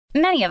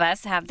Many of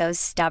us have those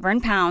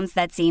stubborn pounds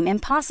that seem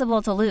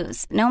impossible to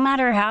lose, no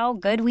matter how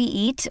good we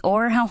eat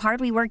or how hard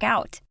we work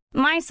out.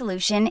 My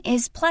solution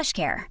is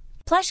PlushCare.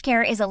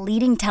 PlushCare is a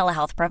leading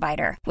telehealth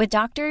provider with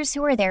doctors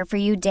who are there for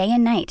you day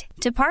and night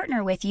to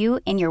partner with you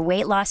in your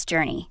weight loss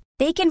journey.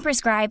 They can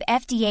prescribe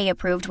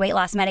FDA-approved weight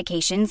loss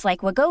medications like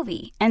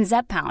Wegovy and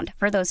Zepbound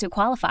for those who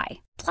qualify.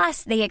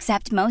 Plus, they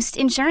accept most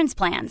insurance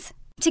plans.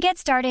 To get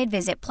started,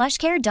 visit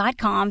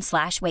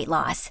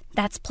plushcare.com/weightloss.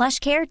 That's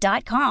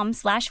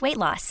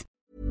plushcare.com/weightloss.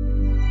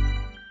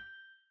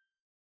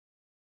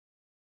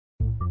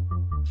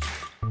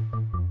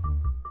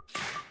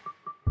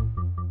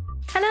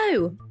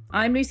 Hello,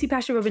 I'm Lucy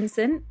Pasha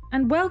Robinson,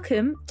 and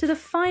welcome to the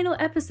final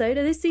episode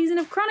of this season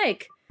of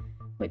Chronic,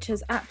 which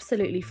has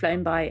absolutely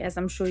flown by, as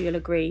I'm sure you'll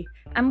agree.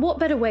 And what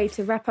better way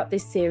to wrap up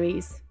this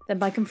series than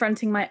by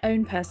confronting my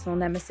own personal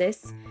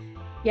nemesis?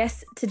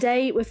 Yes,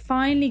 today we're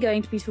finally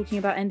going to be talking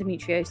about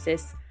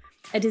endometriosis,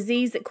 a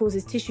disease that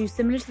causes tissue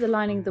similar to the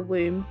lining of the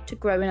womb to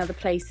grow in other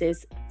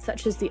places,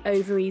 such as the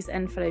ovaries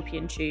and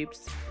fallopian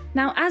tubes.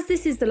 Now, as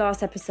this is the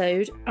last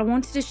episode, I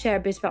wanted to share a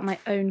bit about my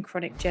own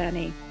chronic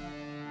journey.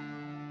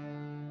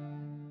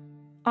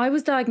 I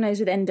was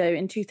diagnosed with endo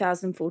in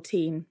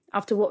 2014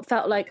 after what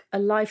felt like a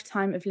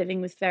lifetime of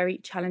living with very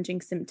challenging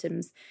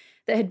symptoms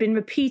that had been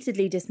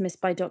repeatedly dismissed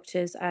by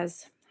doctors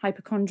as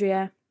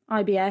hypochondria,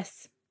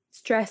 IBS,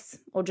 stress,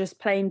 or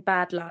just plain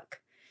bad luck.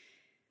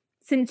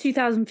 Since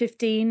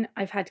 2015,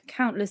 I've had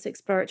countless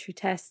exploratory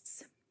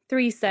tests,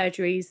 3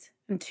 surgeries,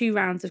 and 2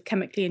 rounds of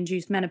chemically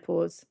induced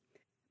menopause.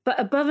 But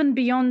above and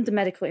beyond the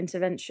medical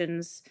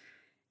interventions,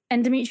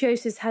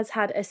 endometriosis has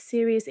had a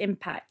serious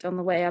impact on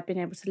the way I've been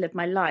able to live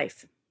my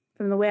life,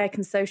 from the way I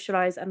can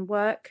socialise and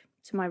work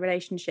to my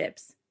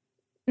relationships.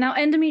 Now,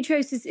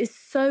 endometriosis is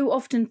so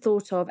often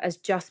thought of as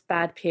just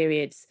bad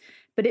periods,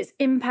 but its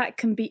impact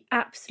can be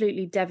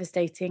absolutely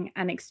devastating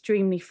and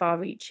extremely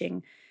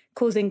far-reaching,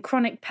 causing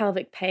chronic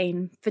pelvic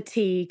pain,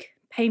 fatigue,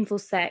 painful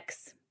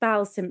sex,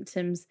 bowel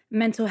symptoms,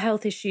 mental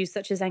health issues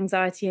such as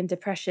anxiety and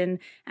depression,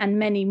 and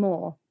many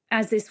more,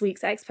 as this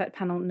week's expert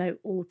panel know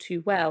all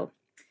too well.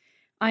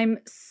 I'm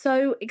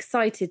so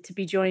excited to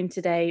be joined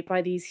today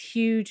by these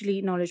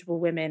hugely knowledgeable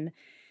women.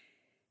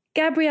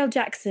 Gabrielle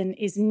Jackson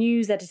is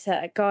news editor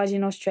at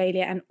Guardian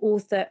Australia and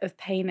author of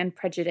Pain and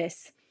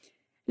Prejudice.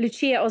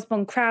 Lucia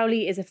Osborne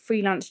Crowley is a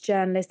freelance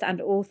journalist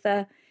and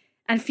author.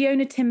 And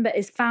Fiona Timber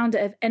is founder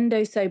of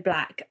Endo So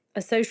Black,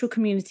 a social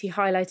community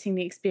highlighting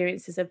the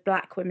experiences of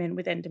Black women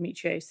with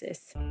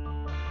endometriosis.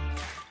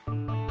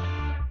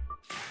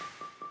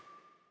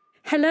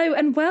 Hello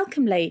and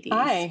welcome, ladies.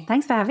 Hi.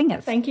 Thanks for having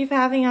us. Thank you for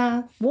having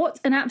us.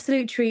 What an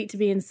absolute treat to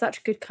be in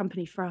such good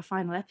company for our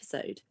final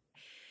episode.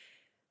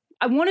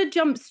 I want to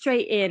jump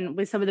straight in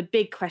with some of the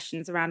big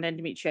questions around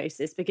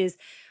endometriosis because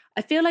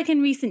I feel like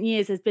in recent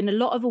years there's been a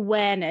lot of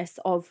awareness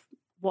of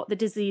what the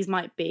disease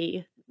might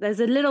be.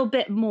 There's a little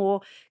bit more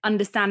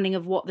understanding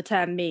of what the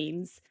term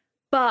means,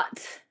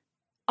 but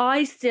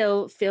I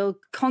still feel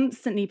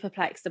constantly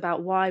perplexed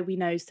about why we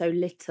know so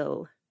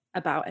little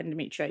about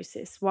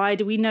endometriosis. Why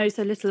do we know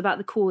so little about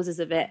the causes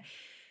of it?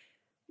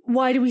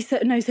 Why do we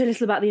know so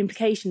little about the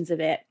implications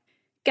of it?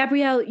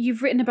 Gabrielle,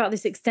 you've written about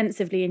this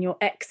extensively in your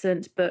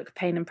excellent book,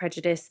 Pain and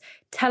Prejudice.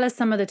 Tell us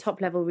some of the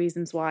top-level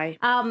reasons why.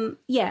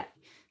 Yeah,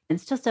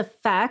 it's just a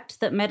fact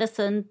that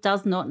medicine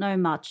does not know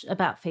much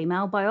about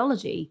female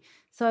biology.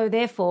 So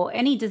therefore,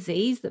 any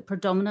disease that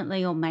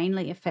predominantly or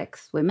mainly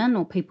affects women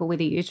or people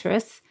with a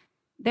uterus,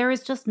 there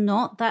is just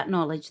not that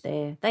knowledge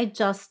there. They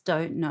just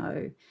don't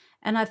know.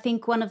 And I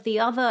think one of the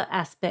other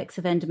aspects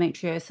of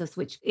endometriosis,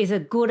 which is a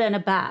good and a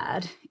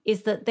bad,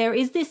 is that there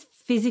is this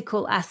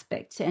physical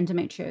aspect to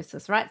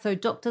endometriosis, right? So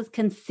doctors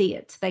can see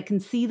it. They can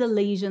see the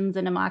lesions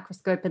in a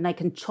microscope and they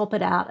can chop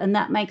it out, and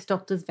that makes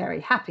doctors very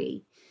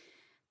happy.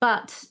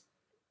 But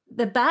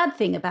the bad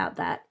thing about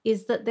that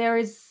is that there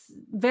is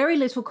very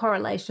little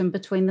correlation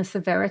between the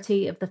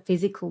severity of the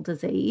physical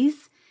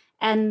disease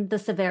and the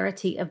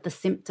severity of the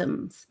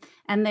symptoms.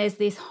 And there's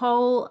this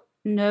whole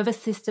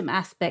nervous system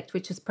aspect,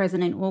 which is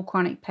present in all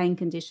chronic pain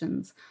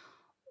conditions,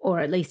 or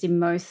at least in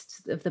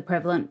most of the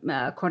prevalent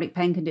chronic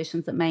pain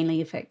conditions that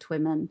mainly affect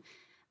women,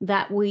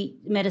 that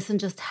medicine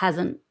just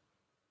hasn't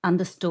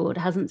understood,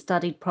 hasn't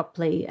studied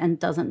properly, and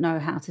doesn't know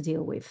how to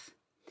deal with.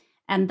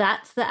 And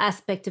that's the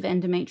aspect of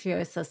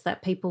endometriosis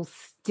that people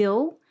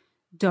still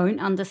don't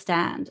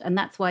understand. And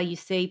that's why you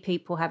see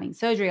people having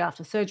surgery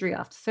after surgery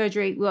after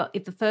surgery. Well,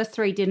 if the first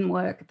 3 didn't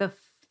work, the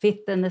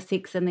 5th and the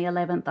 6th and the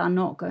 11th are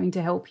not going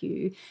to help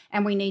you.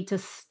 And we need to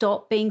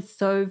stop being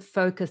so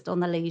focused on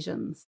the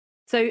lesions.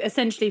 So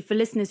essentially, for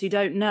listeners who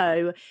don't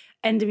know,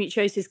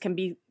 endometriosis can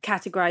be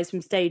categorized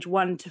from stage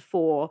 1 to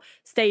 4.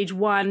 Stage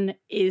 1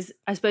 is,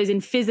 I suppose,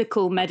 in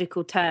physical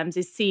medical terms,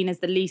 is seen as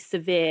the least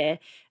severe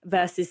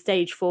versus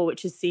stage 4,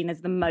 which is seen as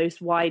the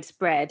most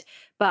widespread.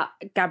 But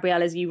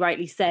Gabrielle, as you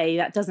rightly say,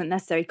 that doesn't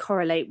necessarily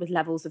correlate with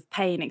levels of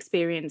pain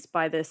experienced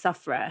by the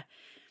sufferer.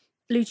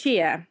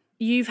 Lucia,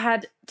 you've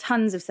had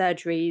tons of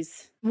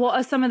surgeries. What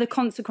are some of the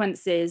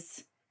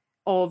consequences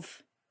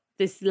of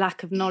this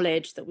lack of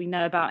knowledge that we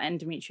know about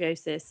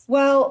endometriosis?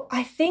 Well,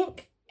 I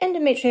think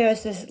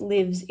endometriosis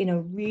lives in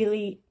a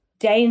really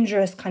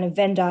dangerous kind of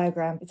Venn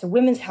diagram. It's a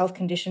women's health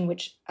condition,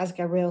 which, as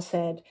Gabrielle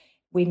said,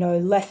 we know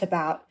less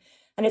about.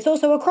 And it's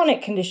also a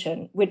chronic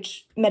condition,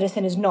 which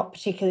medicine is not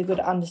particularly good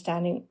at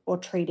understanding or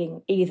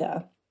treating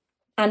either.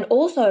 And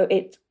also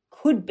it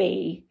could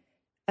be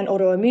an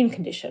autoimmune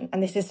condition.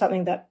 And this is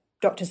something that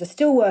doctors are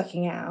still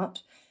working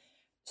out.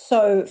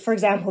 So, for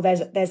example,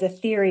 there's a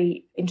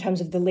theory in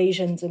terms of the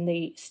lesions and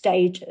the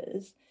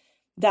stages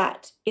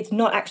that it's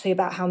not actually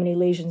about how many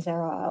lesions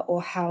there are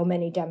or how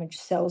many damaged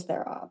cells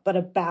there are, but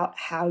about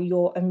how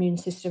your immune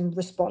system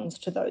responds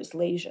to those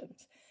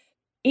lesions.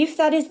 If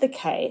that is the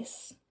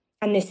case,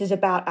 and this is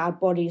about our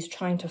bodies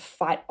trying to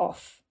fight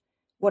off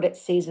what it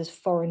sees as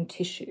foreign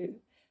tissue,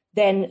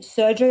 then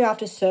surgery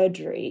after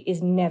surgery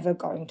is never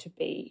going to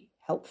be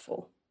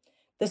helpful.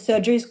 The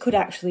surgeries could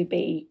actually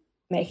be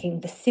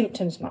making the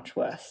symptoms much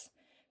worse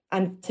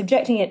and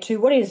subjecting it to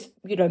what is,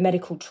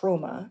 medical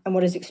trauma and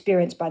what is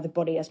experienced by the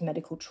body as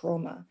medical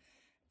trauma.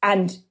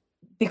 And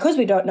because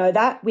we don't know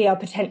that, we are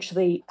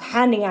potentially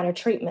handing out a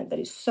treatment that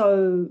is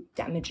so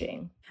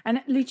damaging.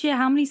 And Lucia,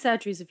 how many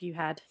surgeries have you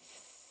had?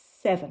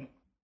 7.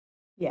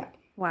 Yeah.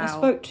 Wow. I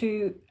spoke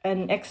to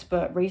an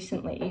expert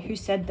recently who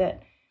said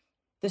that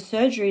the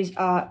surgeries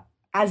are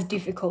as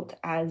difficult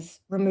as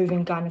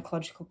removing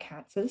gynecological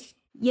cancers.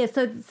 Yeah,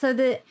 so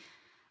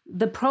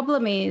the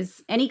problem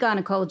is any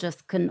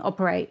gynecologist can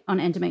operate on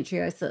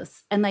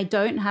endometriosis and they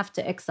don't have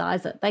to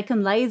excise it. They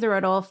can laser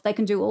it off. They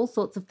can do all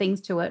sorts of things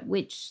to it,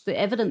 which the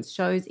evidence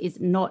shows is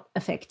not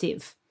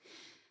effective.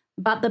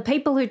 But the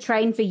people who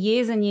train for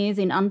years and years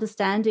in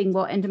understanding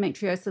what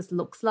endometriosis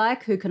looks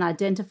like, who can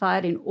identify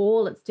it in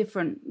all its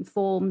different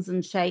forms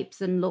and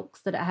shapes and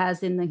looks that it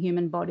has in the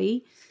human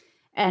body,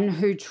 and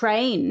who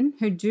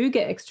do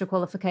get extra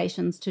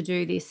qualifications to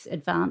do this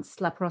advanced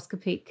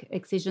laparoscopic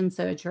excision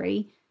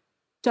surgery,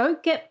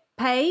 don't get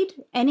paid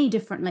any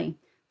differently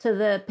to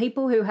the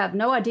people who have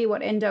no idea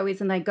what endo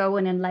is and they go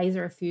in and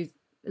laser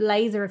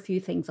a few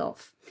things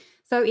off.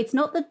 So it's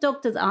not that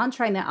doctors aren't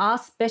trained. There are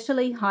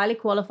specially highly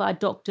qualified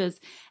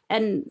doctors,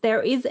 and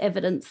there is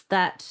evidence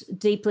that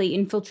deeply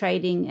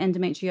infiltrating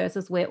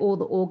endometriosis, where all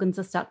the organs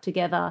are stuck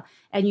together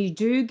and you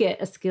do get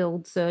a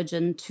skilled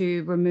surgeon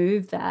to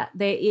remove that,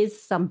 there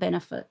is some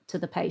benefit to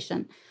the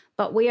patient.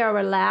 But we are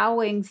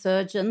allowing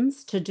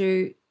surgeons to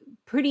do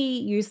pretty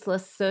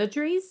useless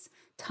surgeries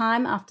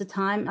time after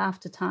time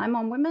after time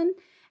on women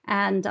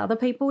and other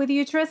people with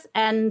uterus,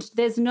 and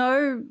there's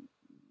no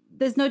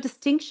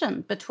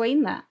distinction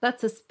between that.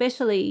 That's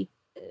especially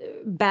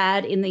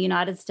bad in the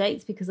United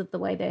States because of the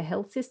way their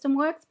health system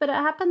works, but it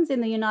happens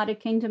in the United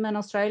Kingdom and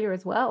Australia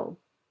as well.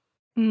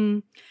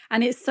 And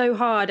it's so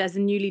hard as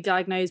a newly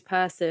diagnosed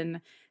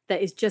person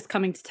that is just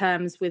coming to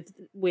terms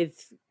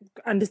with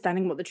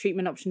understanding what the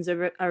treatment options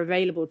are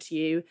available to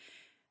you,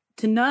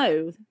 to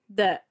know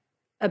that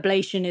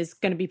ablation is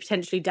going to be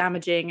potentially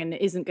damaging and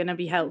isn't going to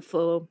be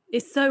helpful.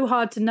 It's so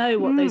hard to know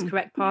what those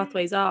correct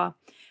pathways are.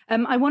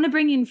 I want to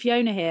bring in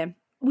Fiona here.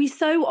 We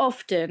so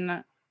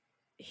often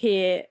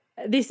hear,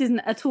 this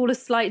isn't at all a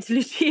slight to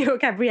Lucia or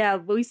Gabrielle,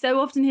 but we so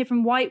often hear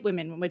from white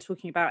women when we're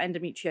talking about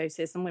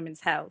endometriosis and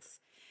women's health.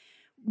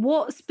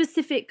 What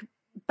specific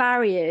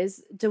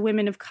barriers do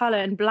women of colour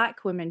and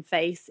Black women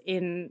face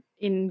in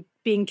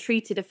being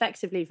treated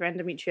effectively for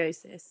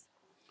endometriosis?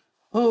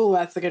 Oh,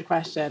 that's a good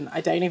question.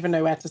 I don't even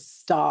know where to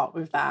start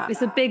with that.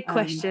 It's a big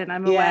question,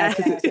 I'm aware. Yeah,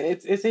 because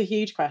it's a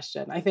huge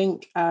question. I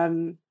think...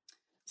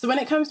 So when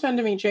it comes to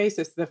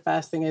endometriosis, the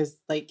first thing is,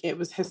 it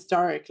was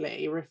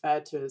historically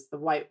referred to as the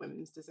white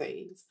women's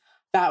disease.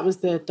 That was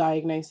the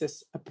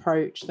diagnosis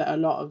approach that a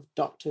lot of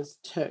doctors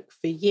took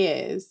for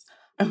years.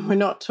 And we're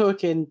not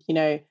talking,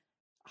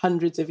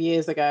 hundreds of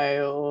years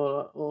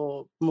ago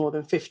or more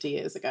than 50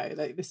 years ago.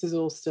 This is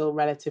all still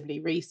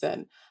relatively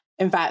recent.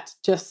 In fact,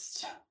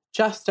 just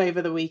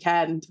over the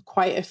weekend,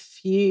 quite a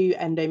few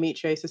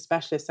endometriosis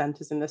specialist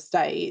centres in the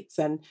States,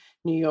 and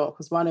New York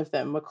was one of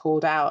them, were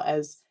called out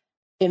as,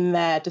 in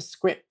their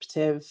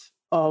descriptive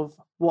of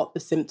what the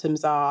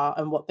symptoms are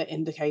and what the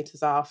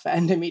indicators are for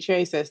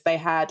endometriosis, they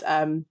had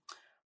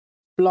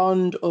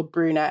blonde or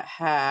brunette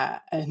hair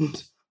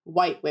and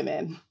white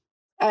women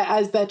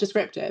as their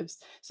descriptives.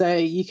 So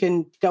you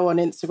can go on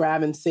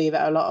Instagram and see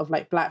that a lot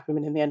of Black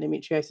women in the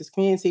endometriosis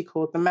community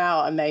called them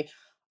out, and they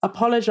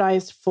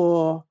apologized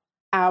for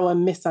our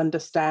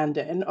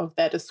misunderstanding of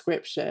their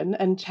description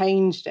and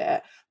changed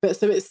it. But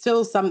so it's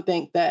still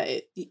something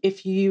that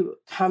if you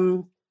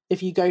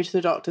go to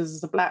the doctors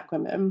as a Black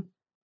woman,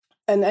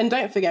 and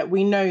don't forget,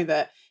 we know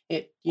that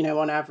it,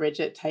 on average,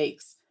 it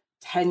takes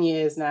 10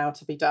 years now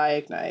to be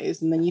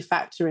diagnosed. And then you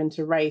factor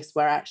into race,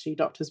 where actually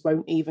doctors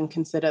won't even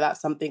consider that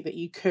something that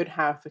you could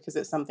have because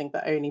it's something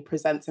that only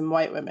presents in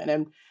white women.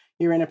 And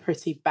you're in a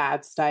pretty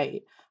bad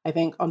state. I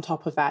think on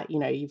top of that,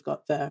 you've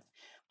got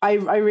I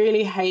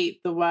really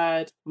hate the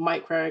word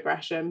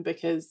microaggression,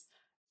 because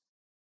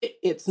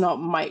it's not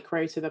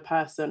micro to the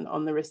person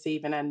on the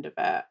receiving end of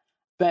it.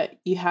 But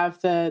you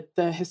have the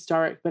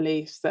historic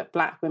beliefs that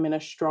Black women are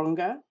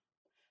stronger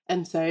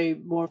and so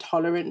more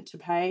tolerant to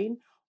pain,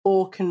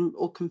 or can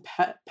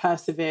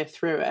persevere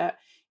through it.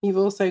 You've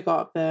also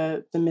got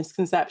the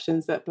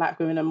misconceptions that Black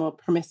women are more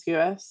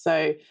promiscuous.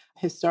 So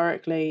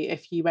historically,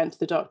 if you went to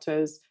the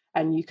doctors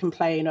and you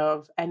complain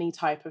of any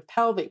type of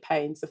pelvic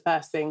pains, the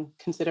first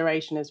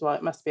consideration is, well,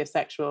 it must be a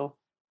sexual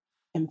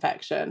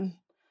infection.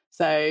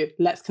 So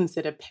let's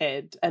consider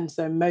PID. And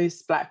so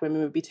most Black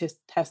women would be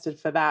tested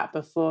for that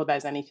before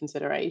there's any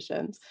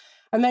considerations.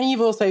 And then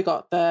you've also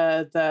got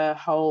the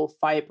whole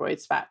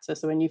fibroids factor.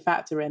 So when you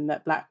factor in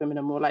that Black women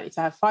are more likely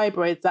to have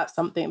fibroids, that's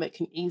something that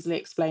can easily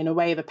explain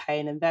away the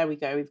pain. And there we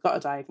go. We've got a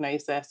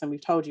diagnosis and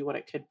we've told you what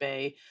it could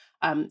be.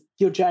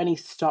 Your journey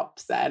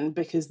stops then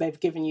because they've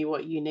given you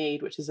what you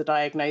need, which is a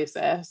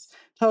diagnosis,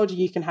 told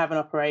you can have an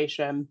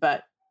operation,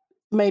 but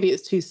maybe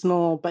it's too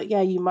small. But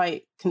yeah, you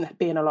can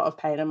be in a lot of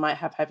pain and might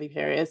have heavy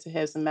periods. So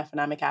here's some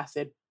mefenamic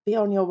acid. Be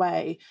on your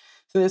way.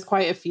 So there's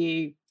quite a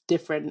few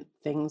different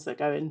things that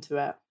go into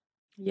it.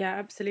 Yeah,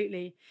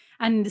 absolutely.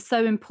 And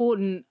so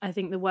important, I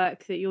think, the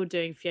work that you're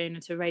doing,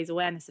 Fiona, to raise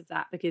awareness of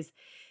that, because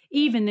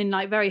even in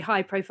like very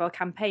high profile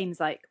campaigns,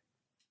 like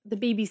the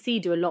BBC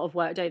do a lot of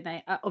work, don't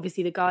they?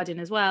 Obviously the Guardian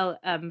as well,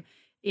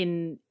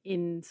 in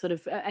sort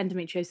of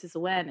endometriosis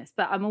awareness.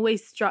 But I'm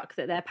always struck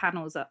that their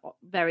panels are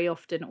very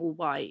often all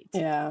white.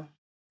 Yeah.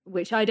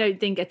 Which I don't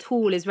think at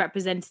all is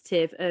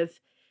representative of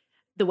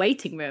the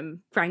waiting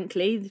room,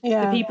 frankly,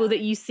 yeah. The people that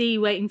you see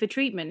waiting for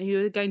treatment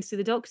who are going to see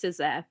the doctors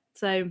there.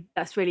 So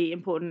that's really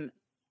important.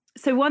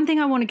 So one thing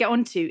I want to get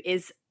onto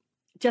is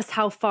just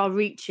how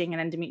far-reaching an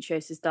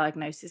endometriosis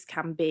diagnosis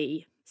can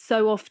be.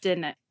 So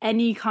often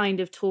any kind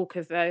of talk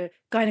of a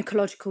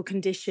gynecological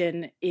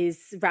condition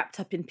is wrapped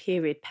up in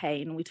period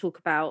pain. We talk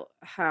about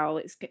how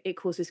it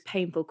causes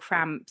painful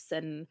cramps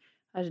and,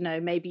 I don't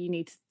know, maybe you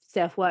need to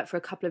stay off work for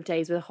a couple of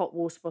days with a hot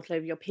water bottle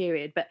over your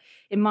period. But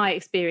in my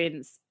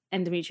experience,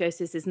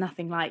 endometriosis is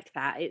nothing like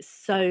that. It's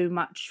so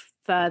much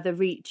further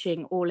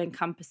reaching, all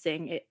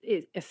encompassing.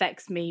 It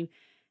affects me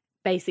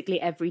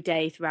basically every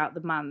day throughout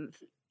the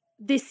month.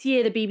 This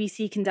year, the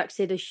BBC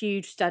conducted a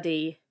huge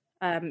study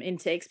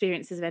into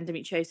experiences of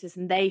endometriosis,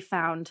 and they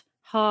found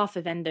half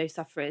of endo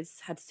sufferers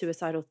had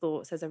suicidal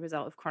thoughts as a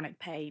result of chronic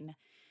pain.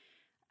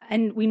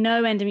 And we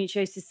know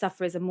endometriosis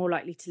sufferers are more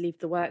likely to leave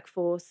the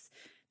workforce,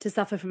 to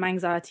suffer from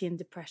anxiety and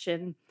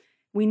depression.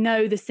 We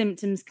know the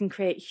symptoms can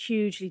create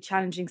hugely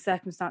challenging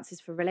circumstances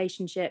for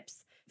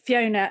relationships.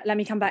 Fiona, let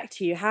me come back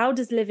to you. How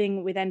does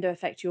living with endo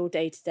affect your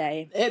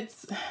day-to-day?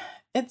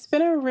 It's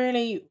been a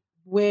really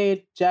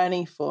weird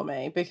journey for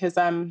me because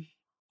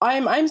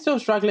I'm still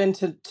struggling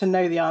to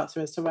know the answer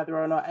as to whether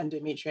or not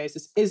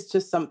endometriosis is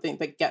just something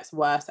that gets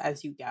worse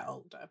as you get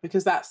older,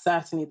 because that's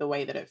certainly the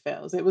way that it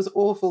feels. It was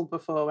awful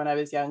before when I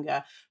was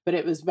younger, but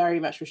it was very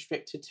much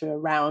restricted to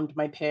around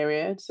my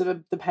period.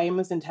 So the pain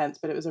was intense,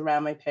 but it was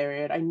around my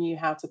period. I knew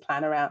how to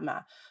plan around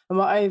that. And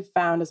what I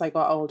found as I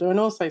got older, and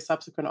also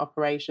subsequent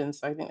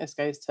operations, so I think this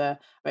goes to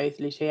both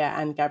Lucia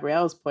and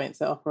Gabrielle's points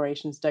that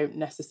operations don't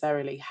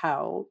necessarily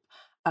help,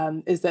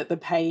 is that the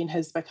pain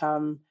has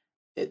become...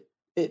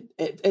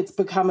 It's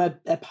become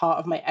a part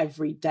of my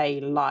everyday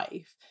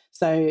life.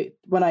 So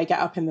when I get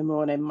up in the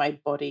morning, my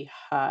body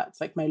hurts,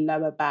 like my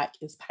lower back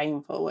is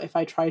painful. If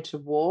I try to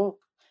walk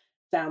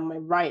down my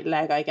right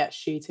leg, I get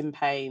shooting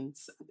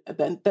pains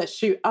that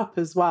shoot up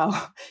as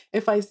well.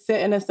 If I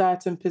sit in a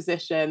certain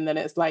position, then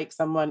it's like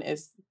someone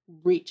is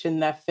reaching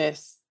their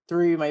fists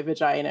through my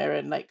vagina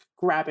and like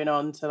grabbing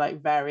onto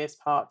like various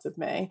parts of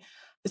me.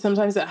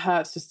 Sometimes it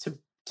hurts just to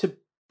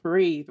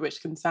breathe,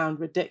 which can sound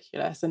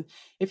ridiculous. And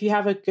if you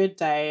have a good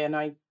day, and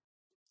I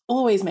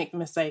always make the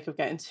mistake of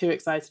getting too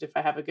excited if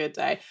I have a good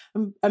day,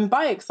 and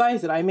by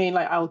excited I mean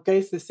like I'll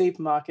go to the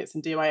supermarkets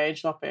and do my own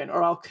shopping,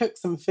 or I'll cook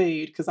some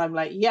food because I'm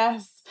like,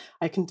 yes,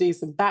 I can do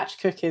some batch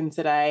cooking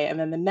today, and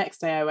then the next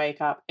day I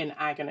wake up in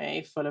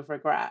agony, full of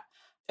regret.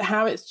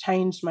 How it's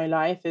changed my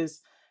life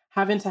is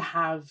having to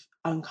have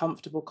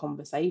uncomfortable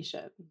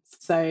conversations.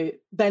 So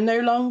they're no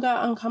longer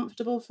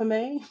uncomfortable for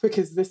me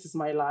because this is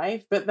my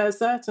life, but they're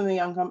certainly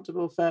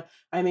uncomfortable for,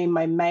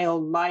 my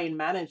male line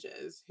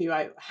managers, who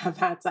I have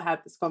had to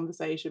have this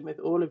conversation with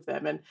all of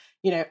them and,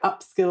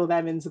 upskill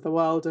them into the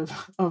world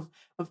of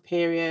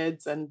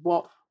periods and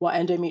what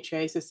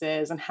endometriosis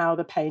is and how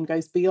the pain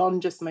goes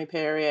beyond just my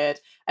period,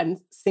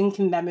 and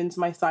syncing them into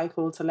my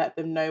cycle to let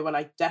them know when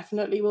I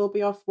definitely will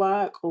be off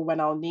work or when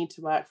I'll need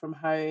to work from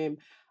home.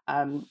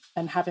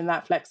 And having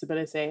that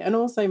flexibility, and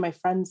also my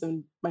friends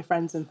and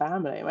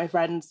family. My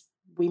friends,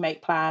 we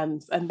make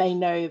plans, and they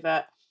know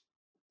that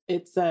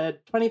it's a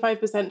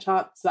 25%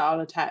 chance that I'll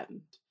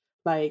attend.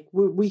 Like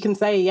we can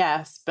say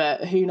yes,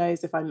 but who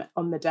knows if I'm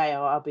on the day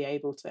or I'll be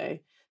able to.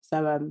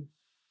 So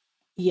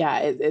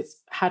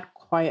it's had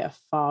quite a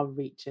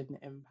far-reaching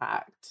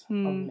impact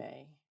on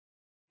me.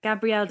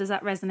 Gabrielle, does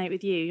that resonate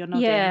with you? You're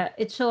nodding. Yeah,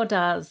 it sure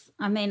does.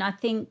 I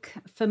think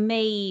for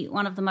me,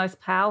 one of the most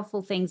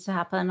powerful things to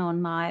happen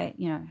on my,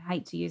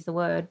 hate to use the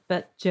word,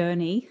 but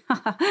journey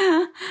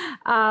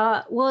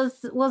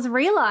was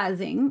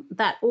realizing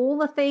that all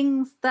the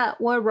things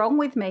that were wrong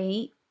with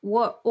me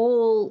were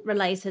all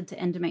related to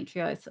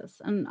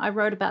endometriosis. And I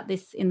wrote about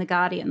this in The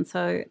Guardian,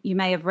 so you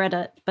may have read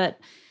it, but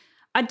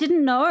I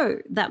didn't know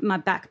that my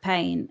back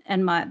pain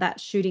and that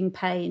shooting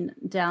pain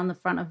down the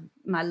front of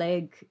my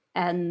leg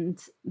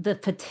and the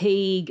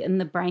fatigue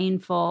and the brain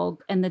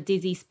fog and the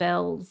dizzy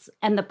spells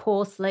and the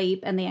poor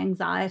sleep and the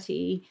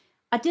anxiety,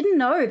 I didn't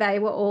know they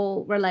were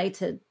all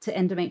related to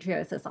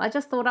endometriosis. I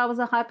just thought I was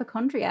a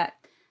hypochondriac.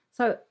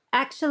 So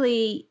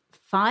actually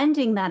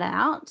finding that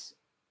out,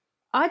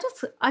 I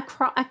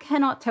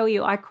cannot tell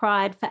you, I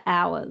cried for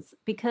hours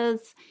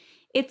because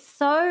it's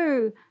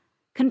so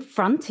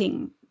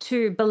confronting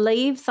to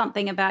believe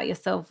something about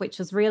yourself which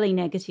is really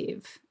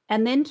negative,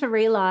 and then to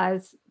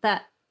realize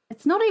that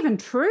it's not even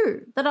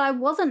true, that I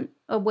wasn't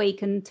a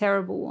weak and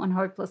terrible and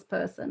hopeless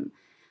person,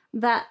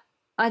 that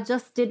I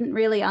just didn't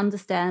really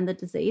understand the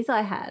disease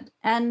I had.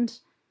 And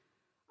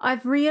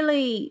I've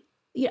really,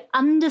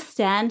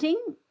 understanding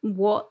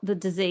what the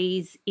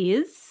disease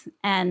is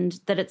and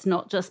that it's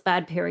not just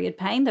bad period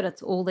pain, that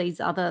it's all these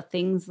other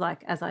things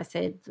like, as I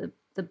said,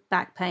 the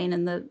back pain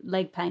and the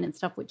leg pain and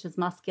stuff, which is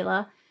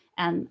muscular,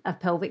 and a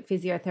pelvic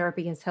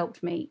physiotherapy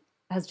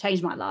has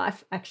changed my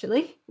life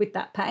actually with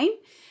that pain.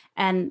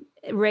 And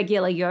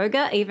regular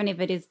yoga, even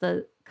if it is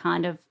the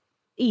kind of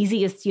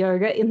easiest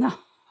yoga in the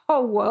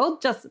whole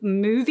world, just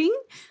moving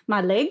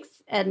my legs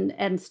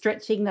and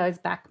stretching those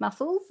back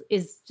muscles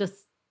is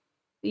just,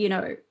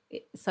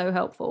 so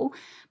helpful.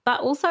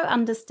 But also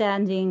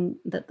understanding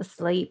that the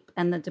sleep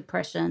and the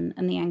depression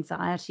and the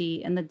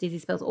anxiety and the dizzy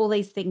spells, all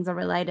these things are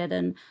related.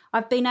 And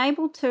I've been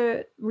able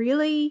to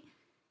really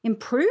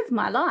improve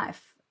my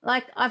life.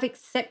 Like, I've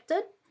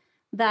accepted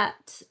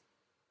that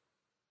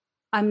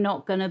I'm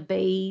not going to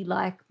be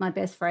like my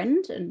best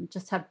friend and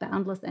just have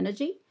boundless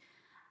energy.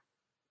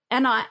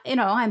 And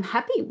I'm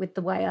happy with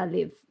the way I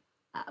live.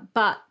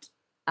 But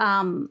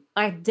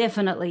I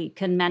definitely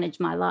can manage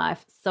my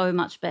life so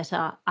much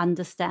better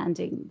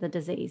understanding the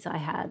disease I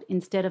had,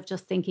 instead of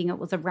just thinking it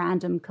was a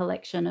random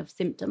collection of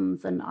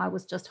symptoms and I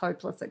was just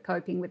hopeless at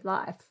coping with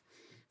life.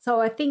 So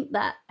I think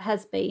that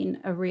has been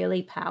a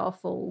really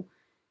powerful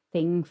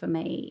thing for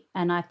me.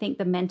 And I think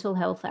the mental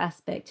health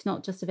aspect,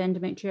 not just of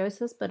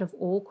endometriosis, but of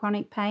all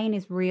chronic pain,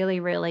 is really,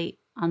 really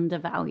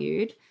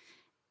undervalued.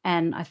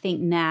 And I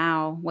think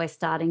now we're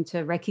starting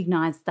to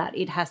recognise that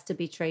it has to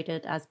be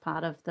treated as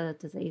part of the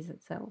disease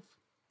itself.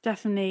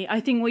 Definitely. I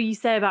think what you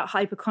say about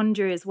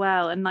hypochondria as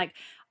well, and like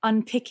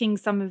unpicking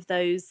some of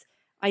those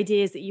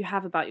ideas that you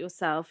have about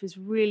yourself, is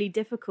really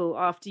difficult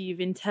after you've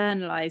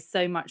internalized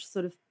so much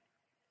sort of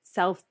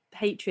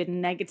self-hatred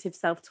and negative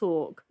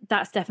self-talk.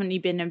 That's definitely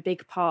been a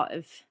big part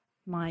of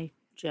my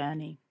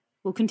journey.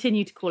 We'll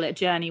continue to call it a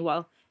journey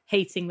while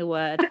hating the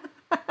word.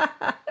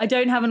 I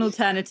don't have an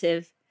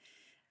alternative.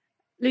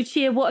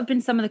 Lucia, what have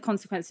been some of the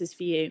consequences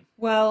for you?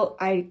 Well,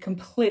 I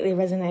completely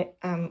resonate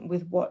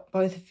with what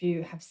both of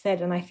you have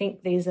said. And I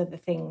think these are the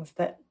things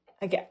that,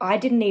 again, I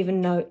didn't even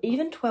know,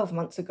 even 12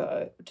 months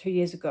ago, 2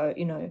 years ago,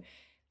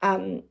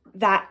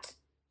 that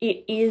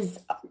it is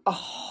a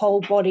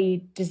whole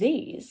body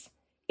disease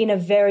in a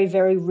very,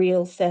 very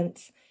real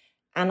sense.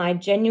 And I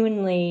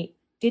genuinely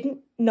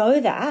didn't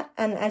know that.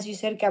 And as you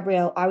said,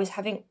 Gabrielle, I was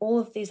having all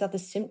of these other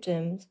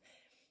symptoms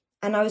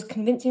and I was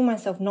convincing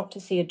myself not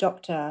to see a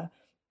doctor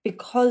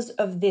because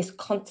of this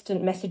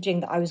constant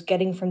messaging that I was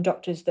getting from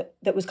doctors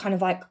that was kind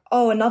of like,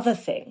 oh, another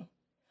thing.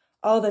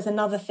 Oh, there's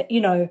another thing,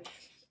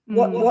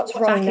 what's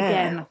wrong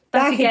now?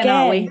 Back again,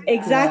 are we?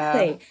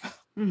 Exactly.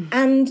 Yeah.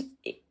 And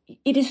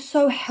it is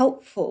so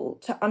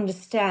helpful to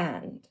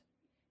understand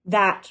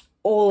that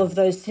all of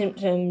those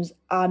symptoms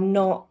are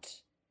not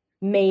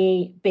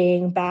me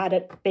being bad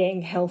at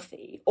being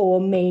healthy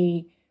or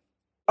me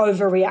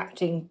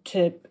overreacting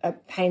to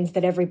pains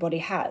that everybody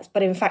has.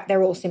 But in fact,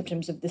 they're all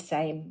symptoms of the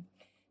same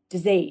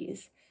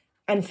disease.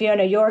 And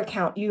Fiona,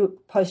 you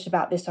post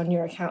about this on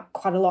your account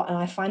quite a lot, and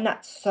I find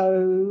that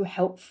so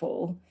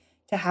helpful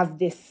to have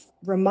this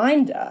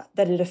reminder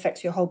that it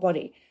affects your whole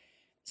body.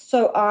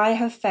 So I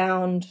have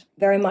found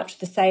very much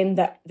the same,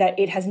 that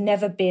it has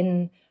never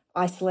been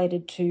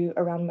isolated to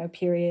around my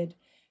period.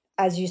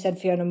 As you said,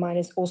 Fiona, mine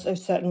is also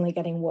certainly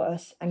getting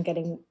worse and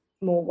getting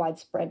more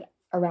widespread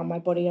around my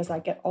body as I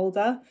get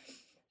older.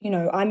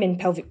 I'm in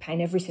pelvic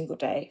pain every single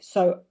day.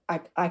 So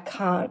I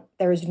can't,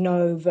 there is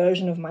no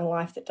version of my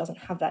life that doesn't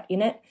have that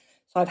in it.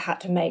 So I've had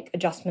to make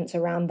adjustments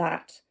around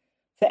that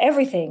for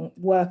everything,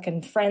 work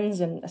and friends,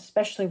 and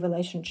especially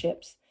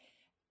relationships.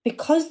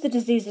 Because the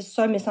disease is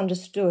so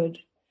misunderstood,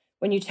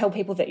 when you tell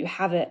people that you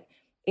have it,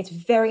 it's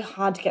very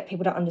hard to get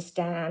people to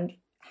understand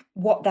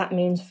what that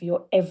means for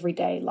your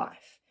everyday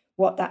life,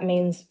 what that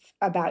means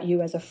about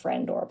you as a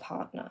friend or a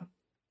partner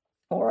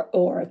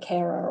or a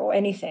carer or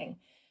anything.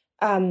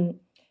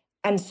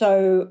 And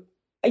so,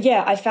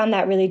 I found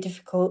that really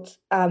difficult,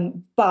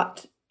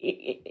 but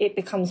it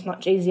becomes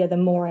much easier the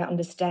more I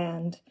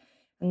understand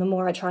and the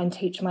more I try and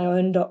teach my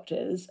own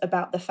doctors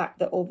about the fact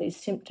that all these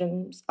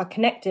symptoms are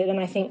connected. And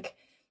I think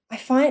I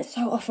find it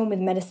so often with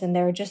medicine,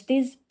 there are just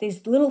these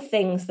little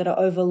things that are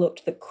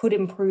overlooked that could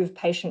improve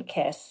patient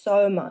care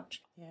so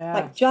much. Yeah.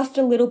 Like just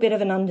a little bit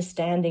of an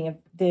understanding of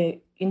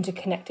the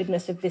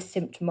interconnectedness of this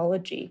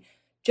symptomology,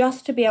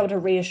 just to be able to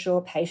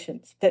reassure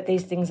patients that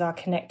these things are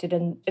connected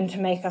and to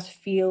make us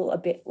feel a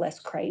bit less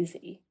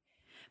crazy.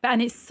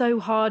 And it's so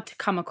hard to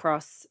come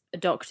across a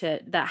doctor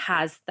that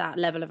has that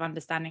level of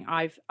understanding,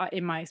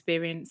 in my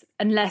experience,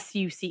 unless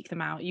you seek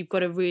them out. You've got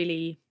to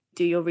really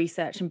do your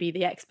research and be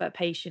the expert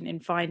patient in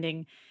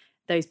finding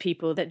those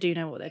people that do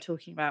know what they're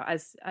talking about,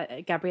 as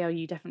Gabrielle,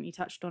 you definitely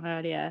touched on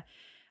earlier.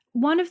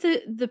 One of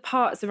the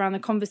parts around the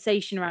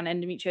conversation around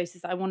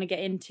endometriosis that I want to get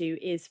into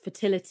is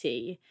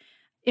fertility.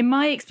 In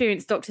my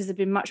experience, doctors have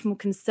been much more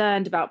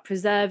concerned about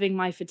preserving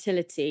my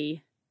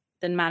fertility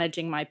than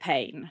managing my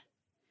pain.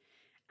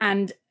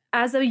 And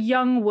as a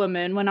young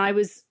woman, when I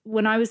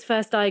was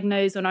first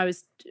diagnosed, when I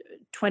was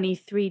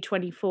 23,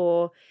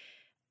 24,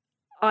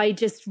 I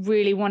just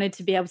really wanted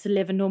to be able to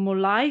live a normal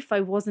life.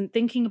 I wasn't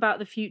thinking about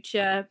the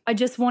future. I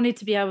just wanted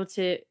to be able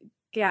to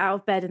get out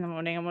of bed in the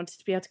morning. I wanted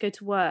to be able to go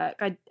to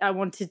work. I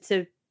wanted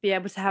to be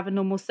able to have a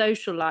normal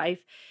social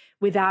life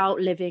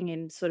without living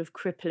in sort of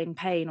crippling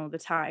pain all the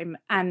time.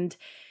 And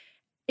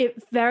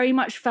it very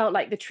much felt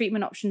like the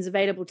treatment options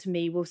available to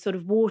me were sort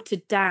of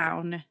watered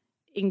down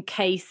in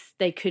case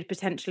they could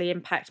potentially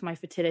impact my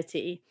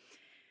fertility.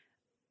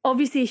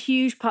 Obviously, a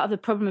huge part of the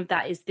problem of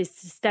that is this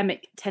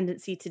systemic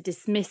tendency to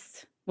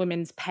dismiss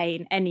women's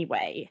pain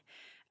anyway.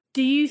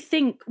 Do you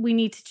think we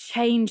need to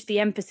change the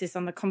emphasis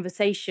on the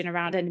conversation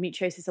around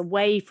endometriosis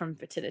away from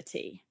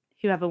fertility?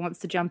 Whoever wants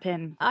to jump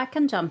in. I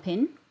can jump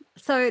in.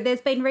 So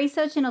there's been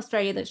research in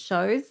Australia that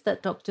shows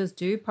that doctors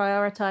do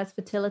prioritise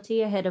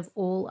fertility ahead of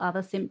all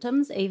other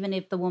symptoms, even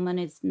if the woman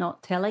is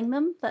not telling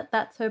them that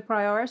that's her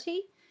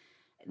priority.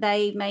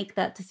 They make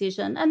that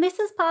decision. And this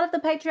is part of the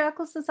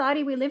patriarchal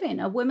society we live in.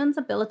 A woman's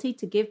ability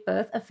to give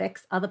birth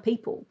affects other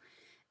people.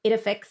 It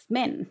affects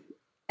men.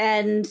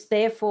 And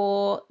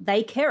therefore,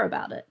 they care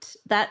about it.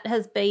 That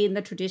has been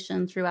the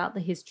tradition throughout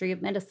the history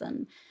of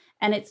medicine.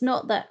 And it's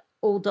not that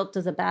all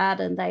doctors are bad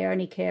and they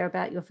only care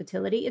about your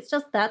fertility. It's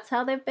just that's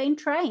how they've been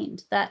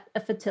trained, that a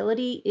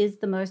fertility is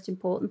the most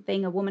important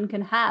thing a woman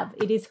can have.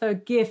 It is her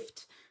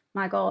gift,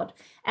 my God.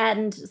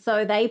 And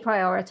so they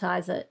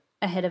prioritise it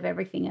ahead of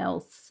everything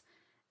else,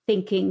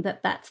 thinking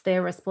that that's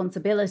their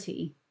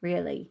responsibility,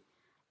 really.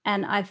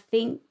 And I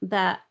think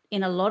that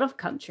in a lot of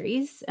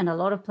countries and a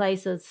lot of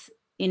places,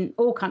 in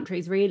all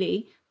countries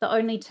really, the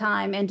only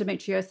time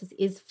endometriosis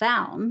is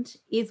found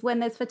is when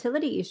there's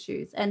fertility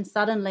issues, and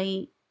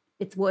suddenly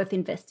it's worth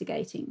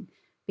investigating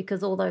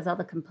because all those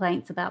other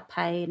complaints about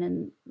pain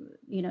and,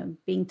 you know,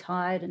 being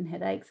tired and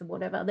headaches or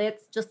whatever,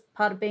 that's just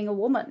part of being a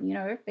woman, you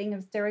know, being a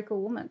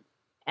hysterical woman.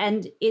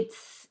 And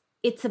it's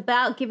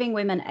about giving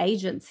women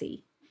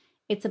agency.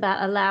 It's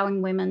about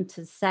allowing women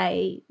to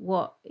say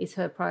what is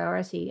her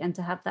priority and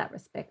to have that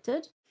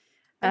respected.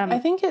 I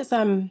think it's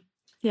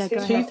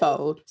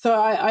twofold. So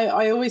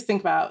I always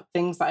think about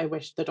things that I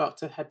wish the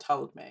doctor had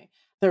told me.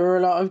 There were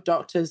a lot of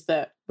doctors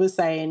that were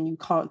saying you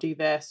can't do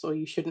this or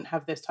you shouldn't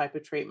have this type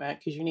of treatment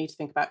because you need to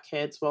think about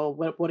kids. Well,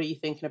 what are you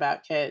thinking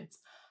about kids?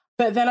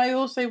 But then I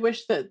also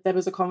wish that there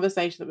was a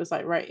conversation that was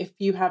like, right, if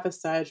you have a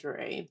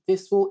surgery,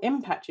 this will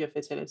impact your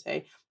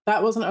fertility.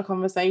 That wasn't a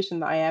conversation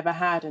that I ever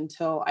had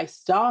until I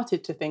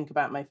started to think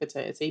about my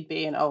fertility,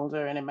 being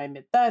older and in my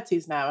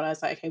mid-30s now. And I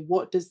was like, okay,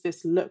 what does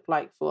this look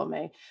like for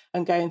me?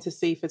 And going to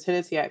see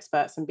fertility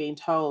experts and being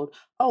told,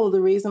 oh,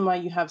 the reason why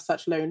you have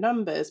such low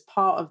numbers,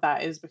 part of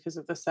that is because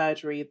of the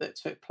surgery that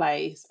took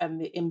place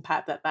and the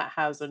impact that that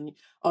has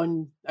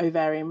on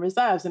ovarian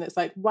reserves. And it's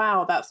like,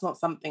 wow, that's not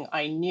something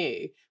I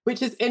knew,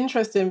 which is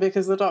interesting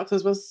because the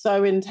doctors were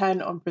so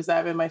intent on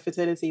preserving my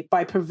fertility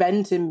by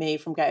preventing me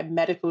from getting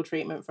medical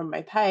treatment from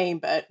my pain,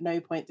 but at no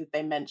point did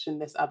they mention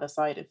this other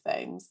side of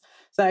things.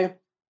 So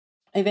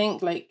I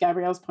think like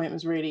Gabrielle's point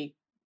was really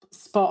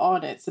spot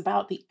on. It's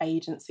about the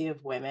agency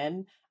of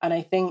women. And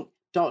I think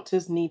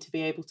doctors need to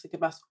be able to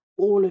give us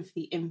all of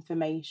the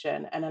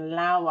information and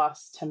allow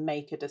us to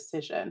make a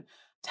decision.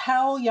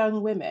 Tell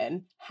young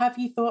women, have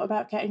you thought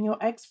about getting your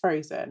eggs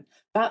frozen?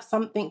 That's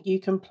something you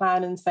can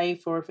plan and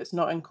save for if it's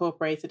not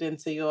incorporated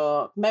into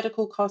your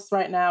medical costs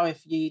right now.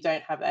 If you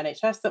don't have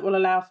NHS that will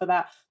allow for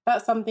that,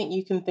 that's something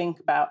you can think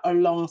about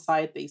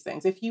alongside these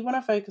things. If you want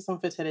to focus on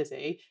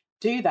fertility,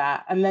 do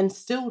that and then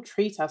still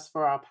treat us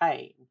for our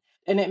pain.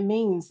 And it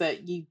means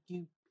that you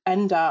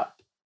end up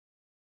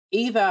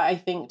either, I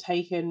think,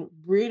 taking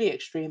really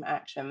extreme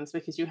actions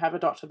because you have a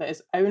doctor that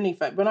is only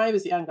for... When I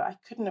was younger, I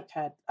couldn't have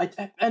cared.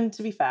 And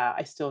to be fair,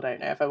 I still don't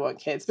know if I want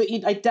kids, but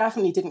I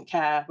definitely didn't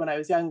care when I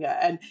was younger.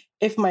 And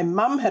if my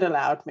mum had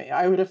allowed me,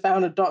 I would have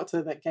found a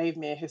doctor that gave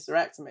me a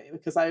hysterectomy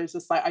because I was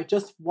just like, I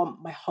just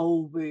want my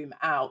whole womb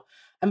out.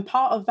 And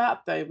part of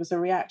that, though, was a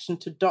reaction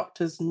to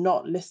doctors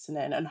not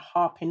listening and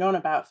harping on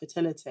about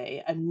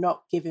fertility and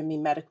not giving me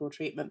medical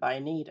treatment that I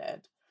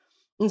needed.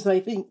 And so I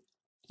think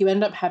you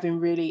end up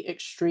having really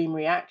extreme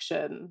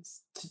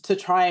reactions to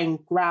try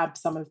and grab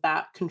some of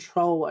that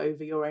control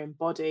over your own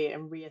body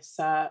and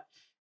reassert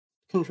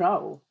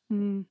control.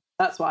 Mm.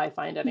 That's what I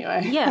find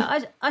anyway.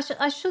 Yeah,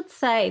 I should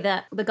say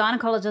that the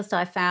gynecologist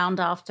I found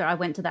after I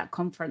went to that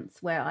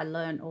conference where I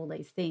learned all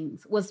these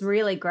things was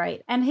really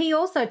great. And he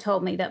also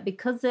told me that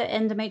because the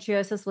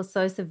endometriosis was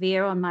so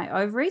severe on my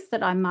ovaries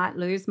that I might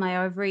lose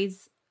my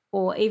ovaries,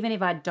 or even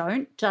if I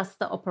don't, just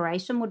the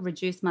operation would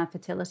reduce my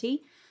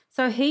fertility.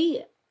 So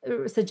he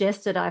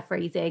suggested I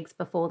freeze eggs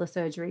before the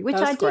surgery, which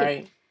I did.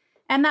 Great.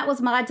 And that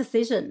was my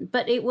decision.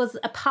 But it was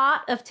a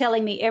part of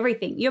telling me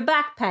everything. Your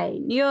back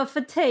pain, your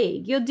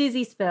fatigue, your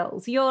dizzy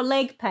spells, your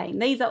leg pain.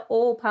 These are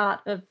all part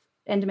of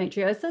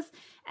endometriosis.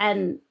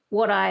 And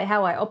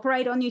how I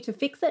operate on you to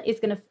fix it is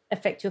going to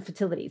affect your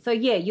fertility. So,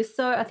 yeah,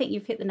 I think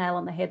you've hit the nail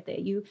on the head there.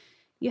 You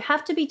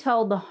have to be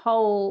told the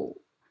whole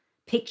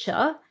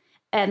picture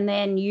and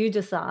then you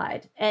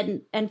decide.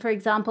 And for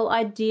example,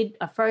 I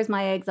froze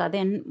my eggs. I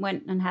then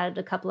went and had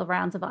a couple of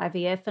rounds of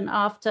IVF. And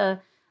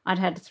after I'd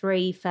had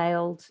 3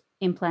 failed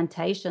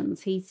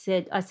implantations,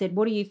 I said,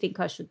 what do you think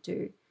I should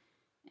do?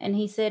 And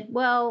he said,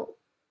 well,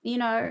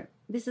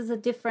 this is a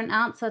different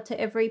answer to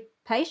every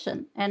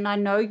patient. And I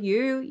know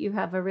you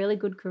have a really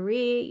good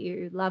career.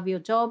 You love your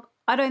job.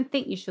 I don't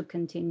think you should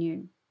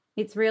continue.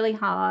 It's really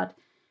hard.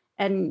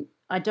 And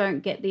I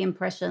don't get the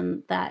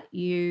impression that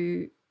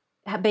being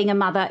a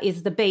mother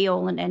is the be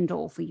all and end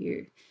all for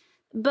you.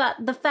 But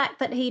the fact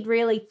that he'd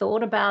really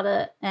thought about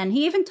it, and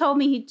he even told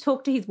me he'd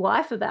talked to his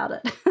wife about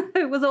it,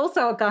 who was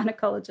also a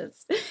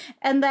gynecologist,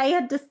 and they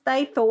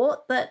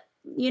thought that,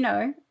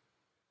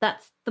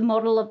 that's the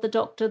model of the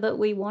doctor that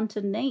we want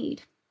and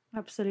need.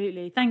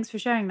 Absolutely. Thanks for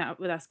sharing that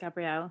with us,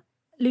 Gabrielle.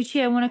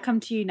 Lucia, I want to come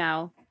to you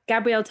now.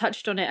 Gabrielle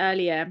touched on it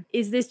earlier.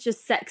 Is this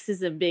just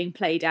sexism being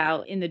played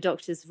out in the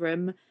doctor's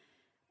room?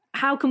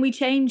 How can we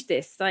change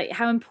this? Like,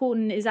 how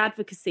important is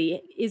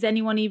advocacy? Is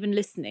anyone even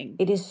listening?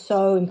 It is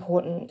so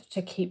important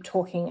to keep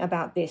talking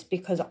about this,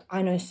 because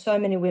I know so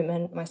many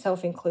women,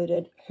 myself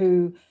included,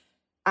 who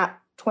at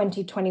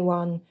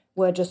 2021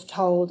 were just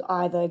told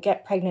either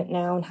get pregnant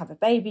now and have a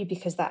baby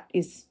because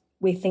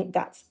we think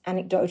that's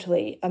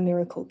anecdotally a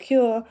miracle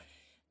cure,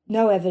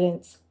 no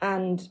evidence,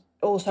 and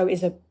also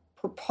is a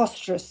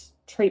preposterous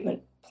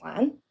treatment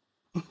plan.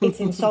 It's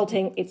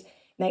insulting. It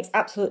makes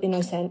absolutely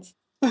no sense.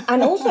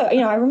 And also,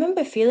 I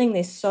remember feeling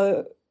this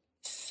so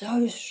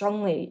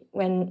strongly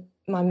when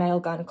my male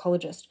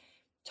gynecologist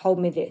told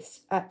me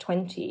this at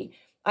 20.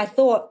 I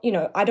thought,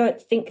 I don't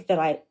think that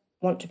I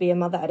want to be a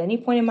mother at any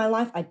point in my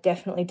life. I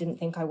definitely didn't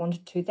think I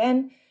wanted to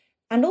then.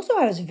 And also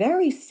I was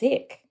very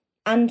sick,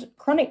 and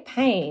chronic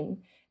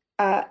pain,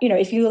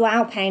 if you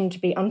allow pain to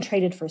be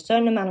untreated for a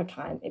certain amount of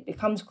time, it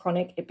becomes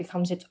chronic, it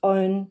becomes its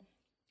own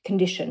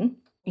condition.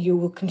 You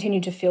will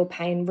continue to feel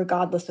pain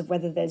regardless of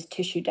whether there's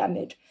tissue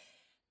damage.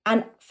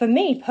 And for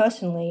me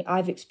personally,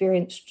 I've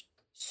experienced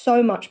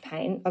so much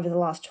pain over the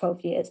last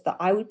 12 years that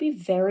I would be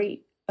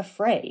very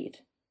afraid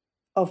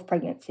of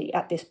pregnancy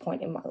at this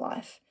point in my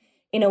life,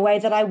 in a way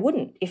that I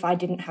wouldn't if I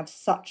didn't have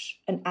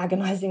such an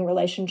agonizing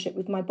relationship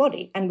with my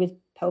body and with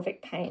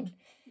pelvic pain.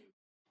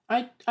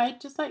 I'd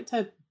just like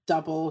to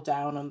double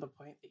down on the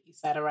point that you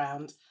said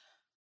around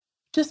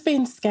just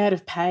being scared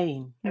of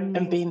pain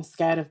and being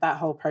scared of that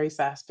whole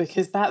process,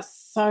 because that's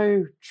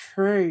so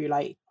true.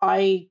 Like,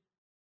 I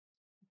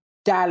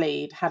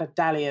had a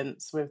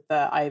dalliance with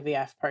the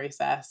IVF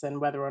process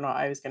and whether or not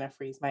I was going to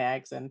freeze my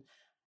eggs. And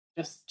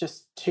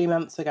just 2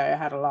 months ago, I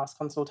had a last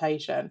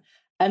consultation.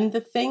 And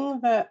the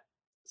thing that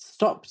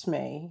stopped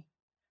me,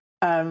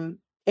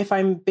 if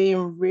I'm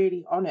being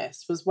really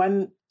honest, was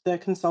when the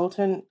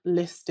consultant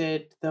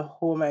listed the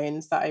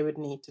hormones that I would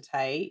need to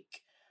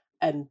take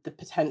and the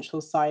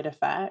potential side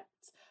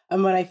effects.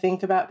 And when I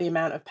think about the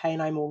amount of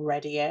pain I'm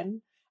already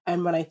in,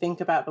 and when I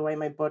think about the way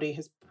my body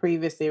has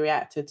previously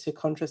reacted to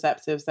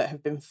contraceptives that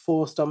have been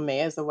forced on me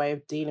as a way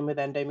of dealing with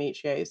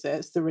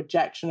endometriosis, the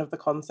rejection of the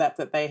concept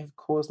that they have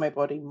caused my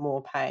body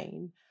more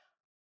pain,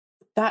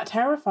 that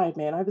terrified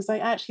me. And I was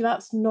like, actually,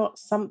 that's not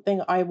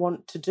something I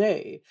want to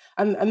do.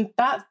 And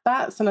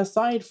that's an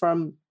aside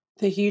from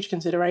the huge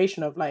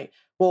consideration of like,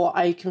 well,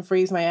 I can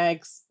freeze my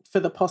eggs for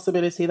the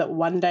possibility that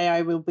one day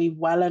I will be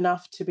well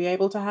enough to be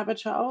able to have a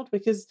child,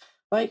 because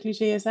like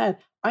Lucia said,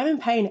 I'm in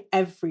pain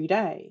every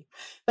day.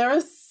 There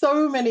are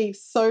so many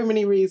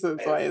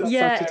reasons why it's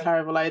such a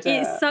terrible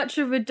idea. It's such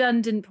a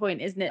redundant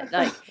point, isn't it?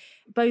 Like,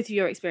 both of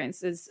your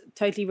experiences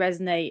totally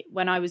resonate.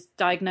 When I was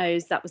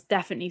diagnosed, that was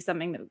definitely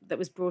something that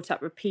was brought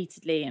up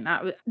repeatedly. And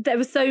there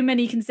were so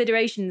many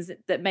considerations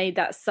that made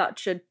that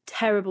such a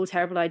terrible,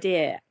 terrible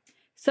idea.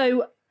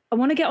 So I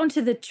want to get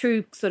onto the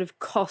true sort of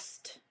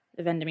cost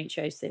of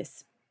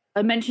endometriosis.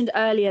 I mentioned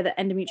earlier that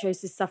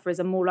endometriosis sufferers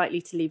are more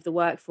likely to leave the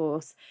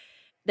workforce.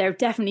 There have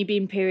definitely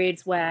been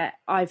periods where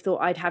I've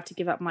thought I'd have to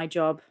give up my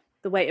job.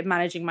 The weight of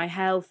managing my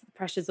health, the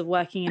pressures of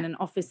working in an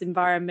office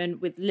environment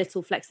with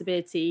little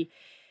flexibility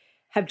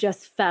have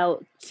just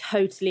felt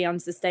totally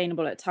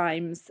unsustainable at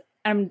times.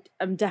 I'm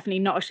definitely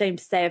not ashamed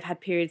to say I've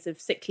had periods of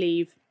sick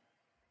leave.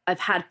 I've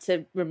had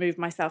to remove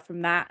myself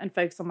from that and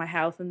focus on my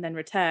health and then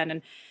return.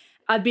 And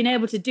I've been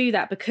able to do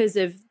that because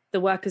of the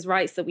workers'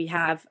 rights that we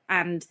have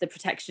and the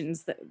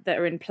protections that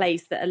are in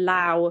place that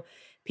allow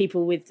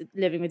people with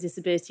living with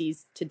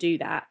disabilities to do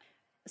that.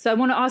 So I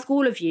want to ask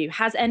all of you,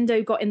 has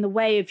endo got in the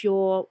way of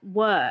your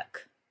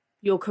work,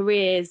 your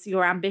careers,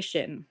 your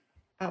ambition?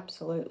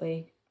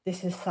 Absolutely.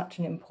 This is such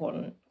an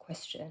important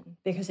question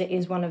because it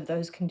is one of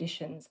those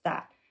conditions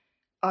that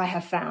I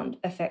have found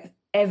affects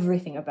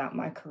everything about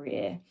my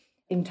career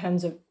in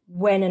terms of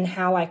when and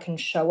how I can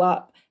show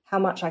up, how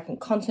much I can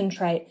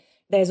concentrate.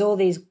 There's all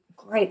these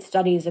great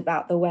studies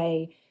about the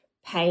way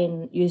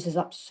pain uses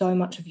up so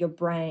much of your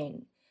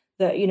brain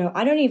that,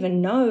 I don't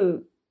even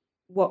know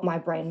what my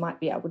brain might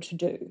be able to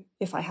do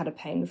if I had a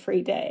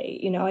pain-free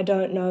day. I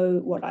don't know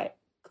what I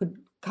could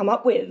come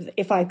up with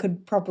if I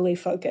could properly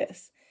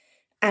focus.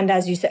 And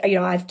as you said,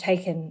 I've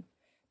taken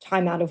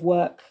time out of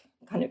work,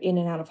 kind of in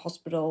and out of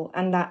hospital,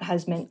 and that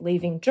has meant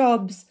leaving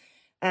jobs,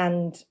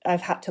 and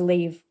I've had to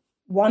leave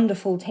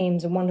wonderful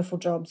teams and wonderful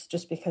jobs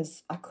just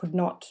because I could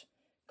not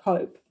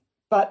cope.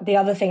 But the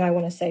other thing I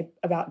want to say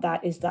about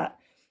that is that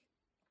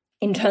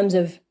in terms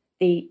of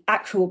the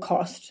actual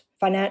cost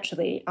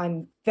financially,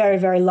 I'm very,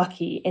 very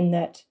lucky in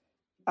that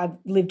I've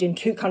lived in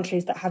 2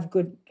 countries that have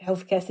good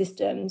healthcare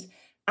systems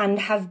and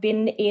have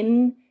been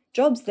in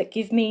jobs that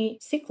give me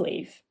sick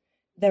leave.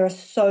 There are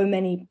so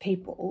many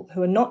people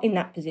who are not in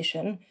that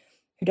position,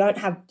 who don't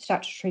have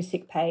statutory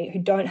sick pay, who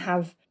don't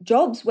have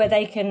jobs where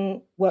they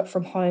can work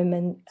from home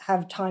and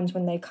have times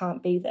when they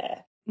can't be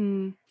there.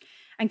 Mm.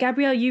 And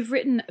Gabrielle, you've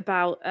written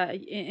about,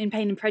 in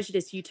Pain and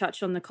Prejudice, you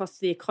touch on the cost of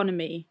the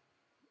economy.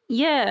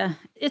 Yeah,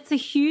 it's a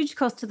huge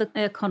cost to the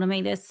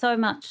economy. There's so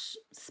much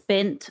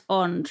spent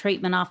on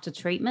treatment after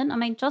treatment. I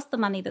mean, just the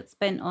money that's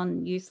spent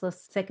on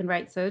useless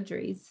second-rate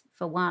surgeries,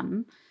 for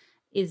one,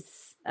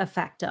 is a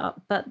factor.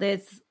 But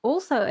there's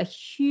also a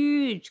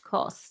huge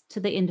cost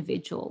to the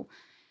individual.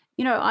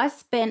 I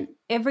spent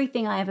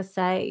everything I ever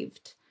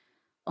saved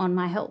on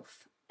my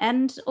health.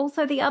 And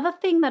also the other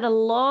thing that a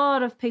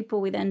lot of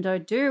people with endo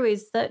do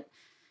is that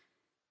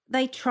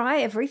they try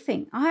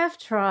everything. I have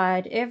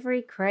tried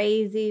every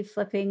crazy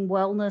flipping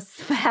wellness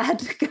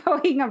fad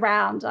going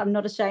around, I'm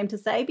not ashamed to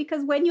say,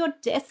 because when you're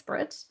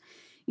desperate,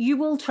 you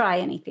will try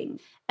anything.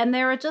 And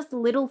there are just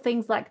little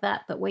things like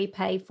that that we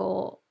pay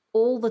for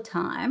all the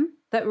time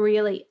that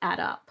really add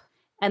up.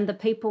 And the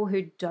people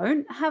who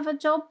don't have a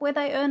job where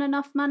they earn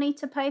enough money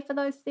to pay for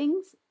those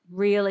things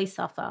really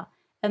suffer.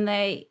 And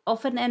they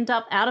often end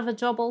up out of a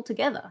job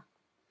altogether.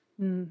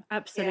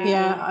 Absolutely.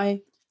 Yeah,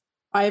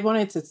 I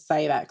wanted to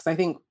say that because I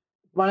think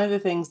one of the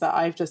things that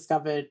I've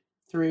discovered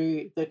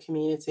through the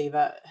community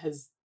that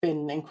has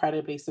been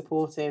incredibly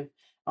supportive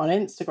on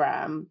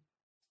Instagram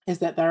is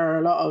that there are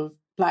a lot of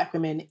Black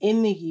women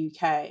in the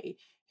UK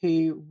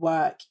who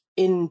work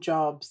in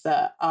jobs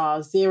that are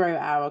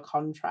 0-hour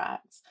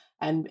contracts.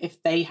 And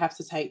if they have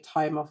to take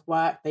time off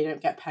work, they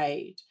don't get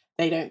paid.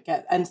 They don't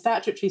get, and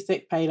statutory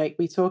sick pay, like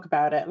we talk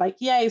about it, like,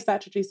 yay,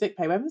 statutory sick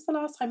pay. When was the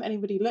last time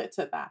anybody looked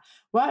at that?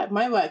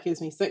 My work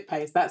gives me sick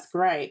pay, so that's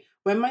great.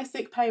 When my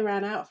sick pay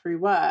ran out through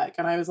work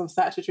and I was on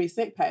statutory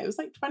sick pay, it was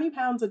like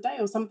 £20 a day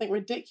or something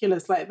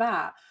ridiculous like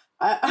that.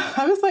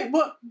 I was like,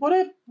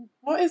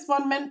 what is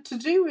one meant to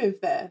do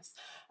with this?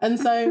 And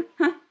so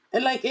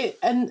like it,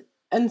 and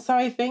so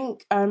I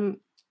think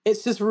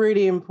it's just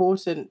really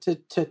important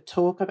to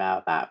talk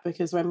about that,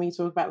 because when we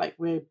talk about like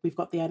we've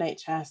got the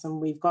NHS and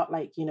we've got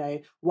like,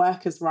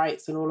 workers'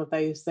 rights and all of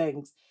those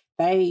things,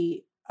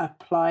 they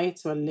apply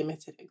to a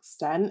limited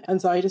extent. And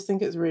so I just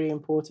think it's really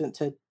important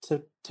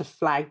to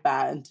flag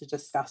that and to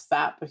discuss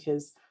that,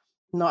 because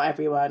not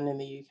everyone in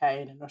the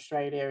UK and in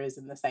Australia is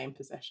in the same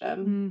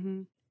position.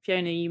 Mm-hmm.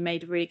 Fiona, you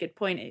made a really good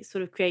point. It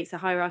sort of creates a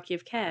hierarchy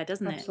of care,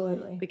 doesn't it?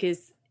 Absolutely.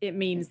 Because it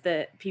means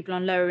that people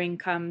on lower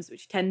incomes,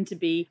 which tend to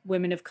be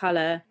women of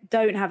colour,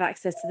 don't have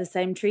access to the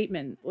same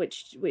treatment,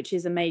 which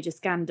is a major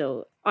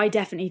scandal. I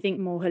definitely think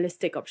more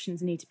holistic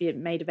options need to be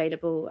made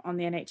available on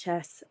the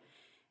NHS.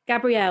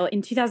 Gabrielle,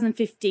 in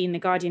 2015, The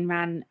Guardian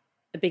ran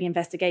a big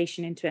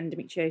investigation into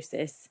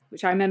endometriosis,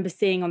 which I remember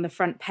seeing on the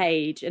front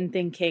page and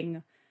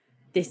thinking,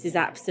 this is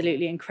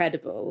absolutely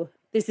incredible.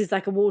 This is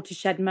like a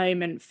watershed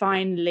moment.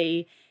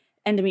 Finally,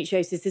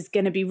 endometriosis is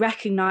going to be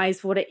recognised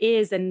for what it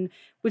is. And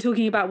we're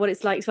talking about what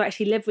it's like to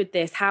actually live with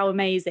this. How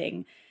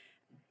amazing.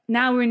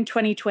 Now we're in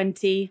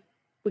 2020.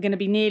 We're going to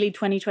be nearly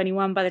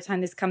 2021 by the time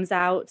this comes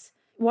out.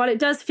 While it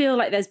does feel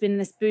like there's been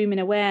this boom in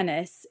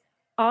awareness,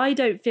 I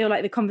don't feel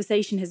like the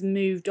conversation has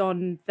moved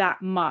on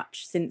that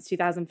much since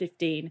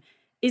 2015.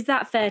 Is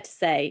that fair to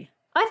say?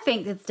 I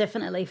think it's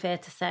definitely fair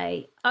to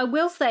say. I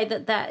will say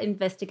that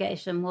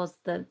investigation was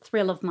the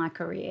thrill of my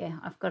career.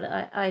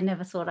 I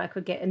never thought I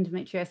could get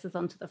endometriosis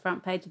onto the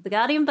front page of The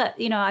Guardian, but,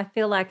 I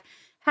feel like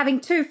having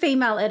 2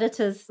 female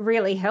editors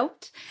really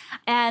helped.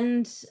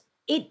 And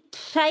it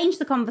changed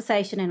the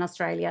conversation in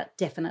Australia,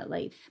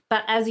 definitely.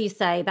 But as you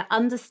say, the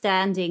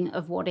understanding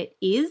of what it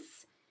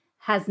is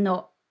has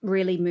not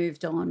really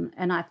moved on.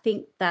 And I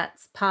think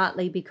that's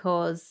partly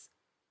because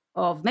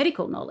of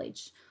medical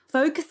knowledge.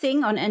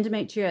 Focusing on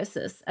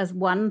endometriosis as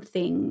one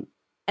thing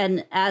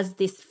and as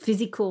this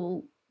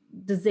physical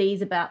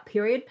disease about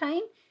period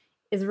pain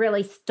is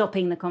really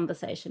stopping the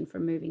conversation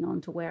from moving on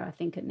to where I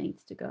think it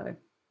needs to go.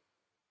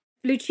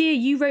 Lucia,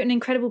 you wrote an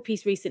incredible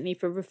piece recently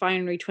for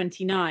Refinery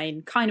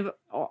 29, kind of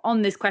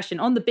on this question,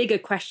 on the bigger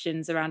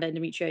questions around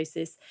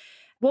endometriosis.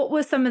 What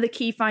were some of the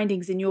key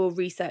findings in your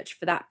research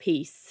for that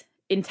piece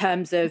in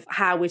terms of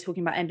how we're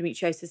talking about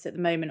endometriosis at the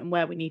moment and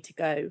where we need to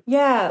go?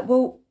 Yeah,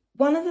 well,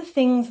 one of the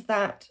things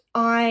that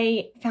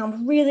I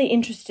found really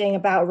interesting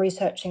about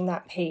researching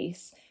that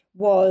piece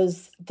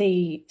was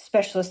the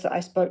specialist that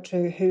I spoke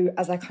to who,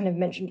 as I kind of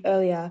mentioned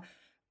earlier,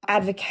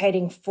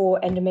 advocating for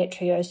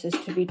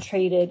endometriosis to be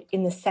treated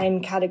in the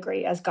same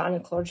category as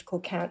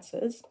gynecological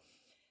cancers.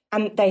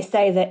 And they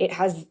say that it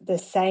has the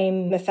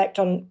same effect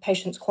on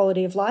patients'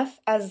 quality of life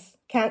as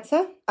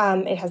cancer.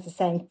 It has the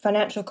same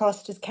financial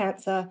cost as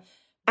cancer.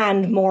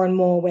 And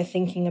more we're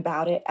thinking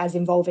about it as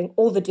involving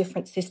all the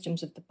different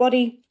systems of the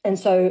body. And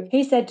so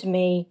he said to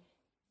me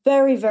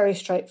very, very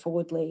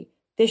straightforwardly,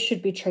 this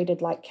should be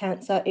treated like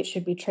cancer. It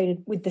should be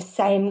treated with the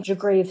same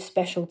degree of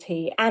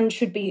specialty and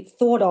should be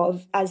thought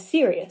of as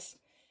serious.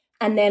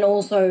 And then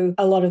also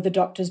a lot of the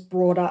doctors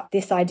brought up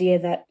this idea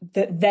that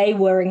they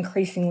were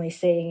increasingly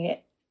seeing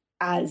it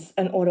as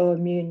an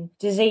autoimmune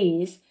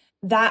disease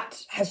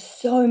that has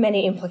so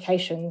many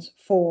implications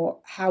for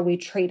how we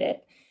treat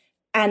it.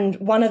 And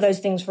one of those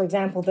things, for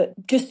example,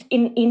 that just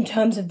in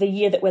terms of the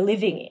year that we're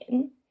living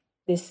in,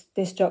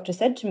 this doctor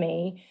said to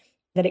me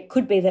that it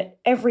could be that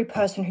every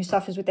person who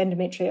suffers with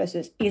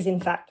endometriosis is in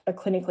fact a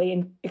clinically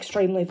and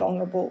extremely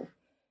vulnerable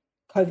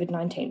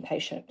COVID-19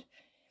 patient.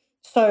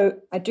 So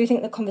I do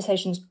think the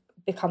conversations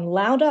become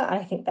louder, and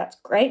I think that's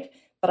great,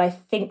 but I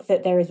think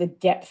that there is a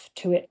depth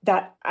to it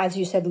that, as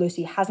you said,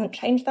 Lucy, hasn't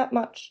changed that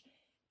much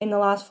in the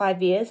last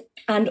 5 years.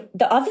 And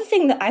the other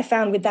thing that I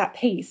found with that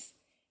piece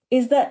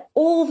is that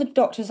all the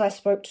doctors I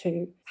spoke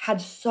to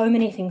had so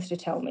many things to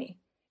tell me.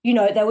 You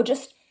know,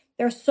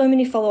 there are so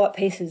many follow-up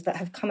pieces that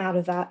have come out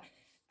of that.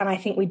 And I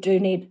think we do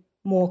need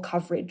more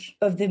coverage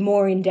of the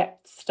more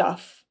in-depth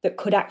stuff that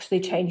could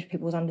actually change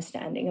people's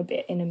understanding a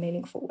bit in a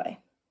meaningful way.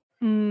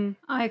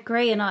 I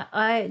agree. And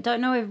I don't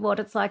know what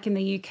it's like in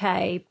the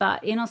UK,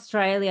 but in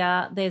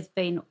Australia, there's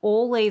been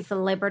all these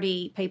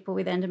celebrity people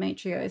with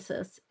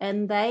endometriosis,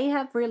 and they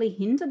have really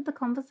hindered the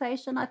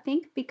conversation, I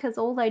think, because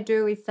all they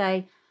do is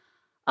say,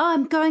 oh,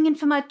 I'm going in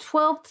for my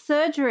 12th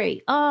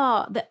surgery.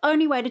 Oh, the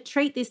only way to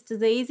treat this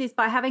disease is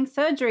by having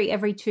surgery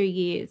every 2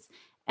 years.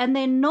 And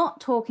they're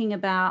not talking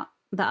about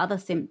the other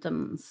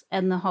symptoms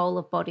and the whole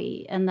of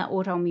body and the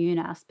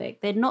autoimmune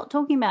aspect. They're not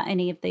talking about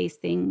any of these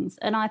things.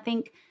 And I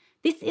think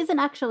this isn't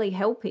actually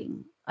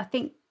helping. I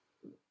think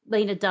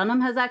Lena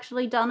Dunham has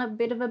actually done a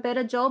bit of a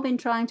better job in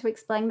trying to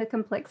explain the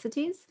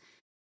complexities.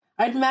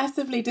 I'd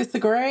massively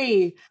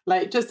disagree.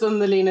 Just on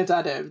the Lena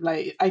Dunham,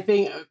 I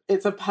think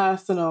it's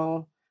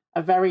a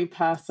very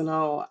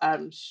personal,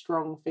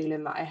 strong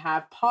feeling that I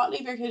have,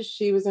 partly because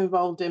she was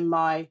involved in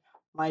my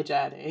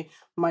journey,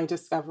 my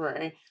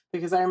discovery,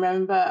 because I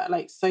remember,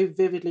 so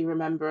vividly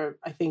remember,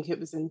 I think it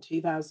was in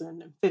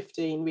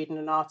 2015, reading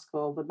an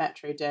article the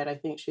Metro did. I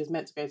think she was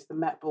meant to go to the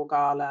Met Ball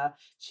Gala.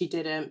 She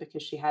didn't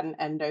because she had an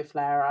endo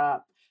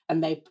flare-up,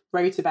 and they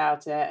wrote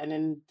about it. And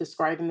in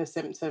describing the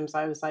symptoms,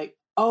 I was like,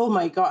 oh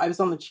my God, I was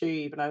on the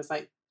tube and I was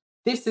like,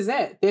 this is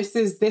it. This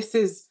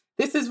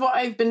is what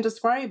I've been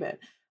describing.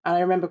 And I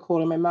remember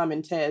calling my mum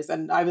in tears,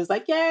 and I was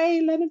like,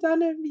 yay, Lena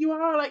Dunham, you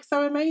are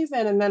so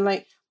amazing. And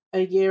then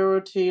a year or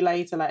two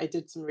later, I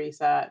did some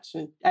research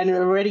and I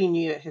already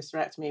knew that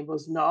hysterectomy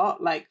was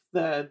not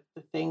the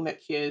thing that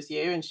cures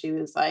you. And she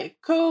was like,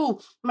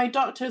 cool, my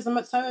doctor's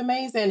so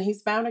amazing.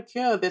 He's found a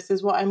cure. This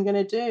is what I'm going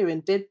to do.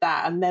 And did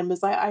that. And then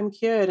was like, I'm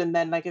cured. And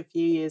then a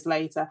few years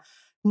later,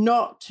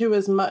 not to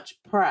as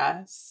much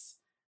press,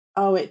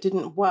 oh, it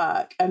didn't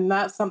work. And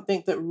that's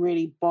something that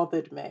really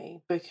bothered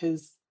me,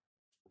 because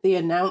the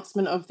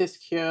announcement of this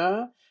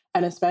cure,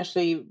 and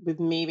especially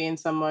with me being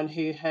someone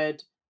who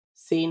had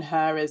seen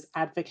her as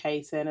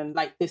advocating and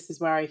this is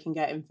where I can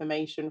get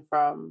information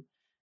from,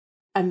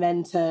 and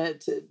then to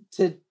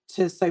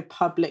so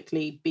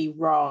publicly be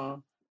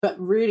wrong, but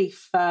really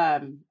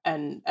firm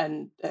and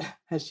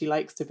as she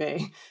likes to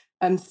be,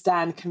 and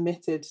stand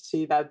committed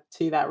to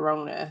that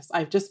wrongness.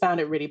 I've just found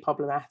it really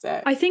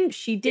problematic. I think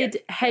she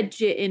did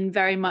hedge it in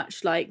very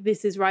much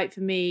this is right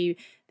for me,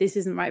 this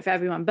isn't right for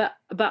everyone. But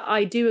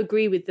I do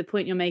agree with the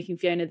point you're making,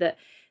 Fiona,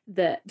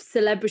 that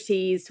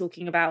celebrities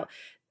talking about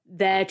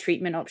their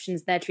treatment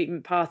options, their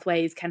treatment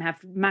pathways can have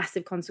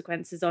massive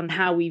consequences on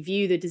how we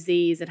view the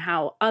disease and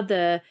how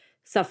other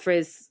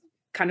sufferers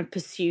kind of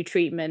pursue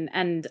treatment.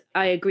 And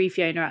I agree,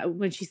 Fiona,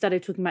 when she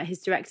started talking about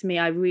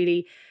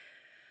hysterectomy,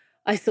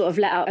 I sort of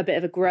let out a bit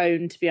of a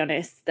groan, to be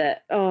honest,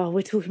 that, oh,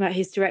 we're talking about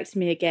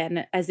hysterectomy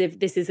again, as if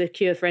this is a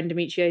cure for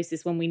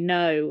endometriosis when we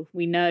know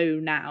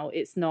now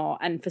it's not.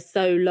 And for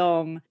so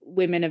long,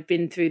 women have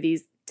been through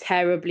these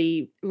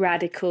terribly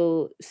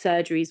radical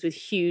surgeries with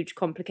huge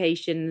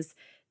complications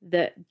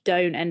that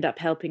don't end up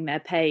helping their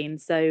pain.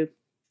 So,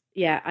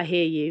 yeah, I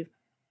hear you.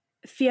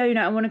 Fiona,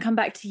 I want to come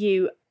back to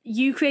you.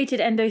 You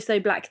created Endo So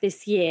Black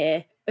this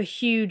year, a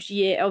huge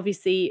year,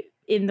 obviously,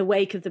 in the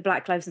wake of the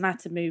Black Lives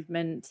Matter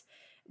movement.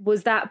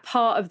 Was that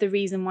part of the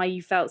reason why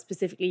you felt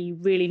specifically you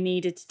really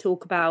needed to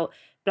talk about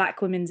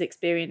Black women's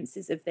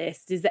experiences of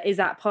this? Is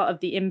that part of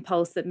the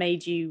impulse that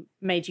made you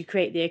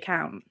create the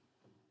account?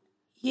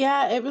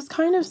 Yeah, it was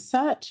kind of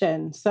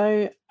searching.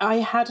 So I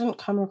hadn't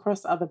come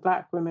across other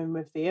Black women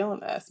with the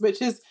illness,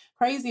 which is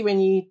crazy when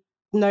you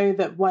know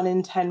that 1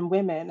 in 10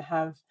 women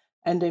have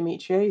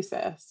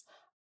endometriosis.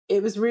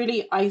 It was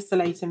really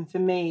isolating for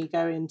me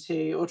going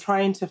to or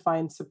trying to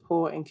find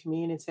support in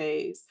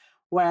communities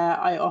where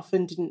I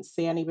often didn't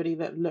see anybody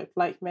that looked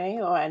like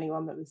me or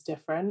anyone that was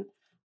different.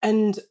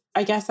 And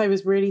I guess I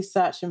was really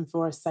searching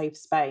for a safe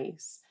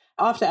space.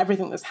 After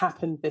everything that's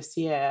happened this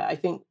year, I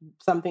think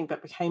something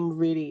that became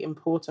really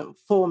important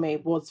for me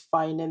was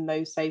finding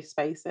those safe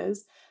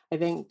spaces. I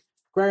think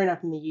growing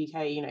up in the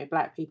UK, you know,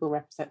 Black people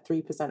represent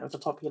 3% of the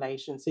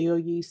population. So you're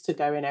used to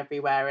going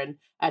everywhere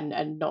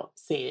and not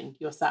seeing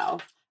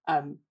yourself,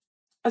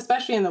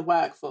 especially in the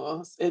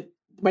workforce.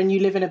 When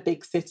you live in a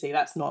big city,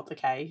 that's not the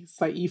case.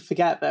 Like you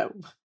forget that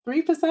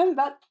 3%,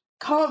 that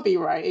can't be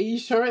right. Are you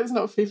sure it's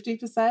not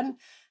 50%?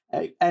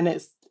 And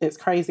it's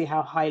crazy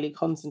how highly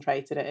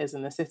concentrated it is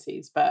in the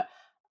cities. But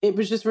it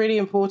was just really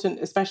important,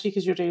 especially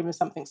because you're dealing with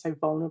something so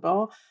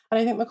vulnerable. And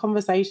I think the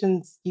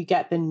conversations, you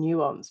get the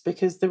nuance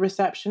because the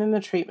reception and the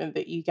treatment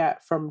that you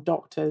get from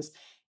doctors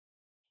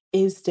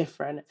is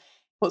different.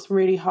 What's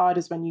really hard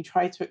is when you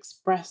try to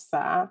express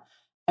that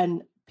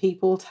and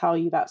people tell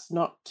you that's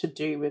not to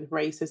do with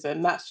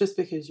racism. That's just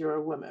because you're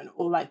a woman,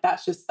 or like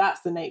that's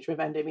the nature of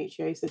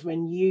endometriosis.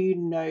 When you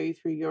know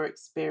through your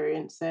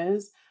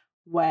experiences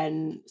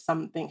when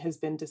something has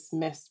been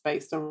dismissed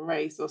based on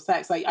race or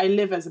sex. Like I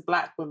live as a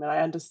Black woman, I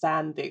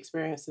understand the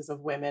experiences of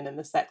women and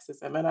the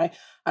sexism.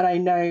 And I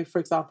know, for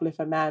example, if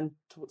a man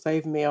talks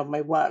over me on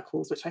my work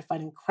calls, which I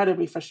find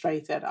incredibly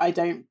frustrated, I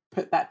don't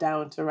put that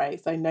down to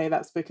race. I know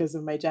that's because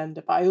of my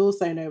gender. But I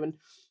also know when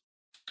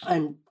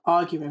I'm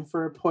arguing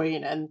for a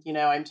point and, you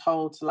know, I'm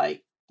told to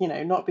like, you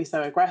know, not be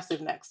so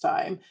aggressive next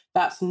time,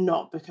 that's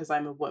not because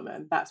I'm a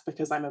woman. That's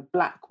because I'm a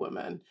Black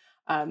woman.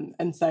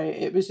 And so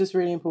it was just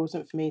really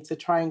important for me to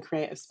try and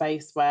create a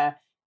space where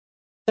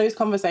those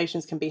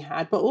conversations can be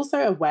had, but also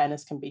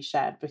awareness can be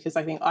shared, because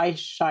I think I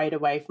shied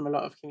away from a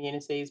lot of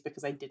communities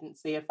because I didn't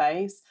see a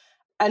face.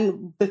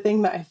 And the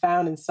thing that I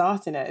found in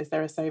starting it is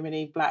there are so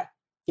many Black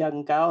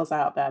young girls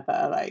out there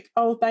that are like,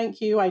 oh,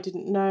 thank you, I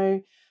didn't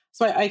know.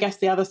 So I guess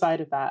the other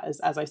side of that is,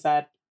 as I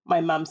said,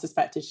 my mum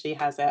suspected she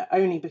has it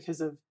only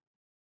because of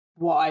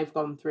what I've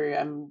gone through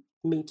and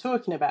me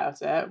talking about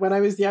it. When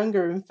I was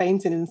younger and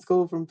fainting in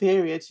school from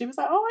periods, she was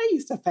like, oh, I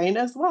used to faint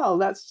as well.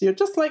 You're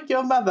just like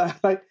your mother.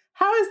 Like,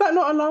 how is that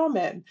not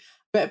alarming?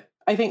 But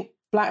I think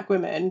Black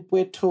women,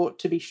 we're taught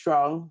to be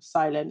strong,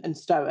 silent and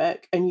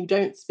stoic, and you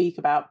don't speak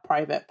about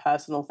private,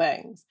 personal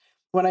things.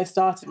 When I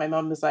started, my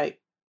mum was like,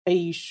 are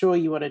you sure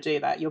you want to do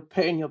that? You're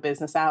putting your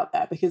business out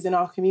there, because in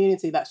our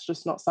community, that's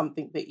just not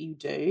something that you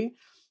do.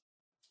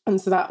 And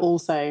so that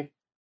also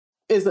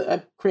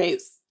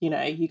creates, you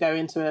know, you go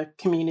into a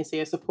community,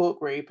 a support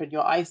group, and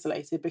you're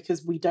isolated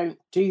because we don't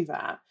do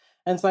that.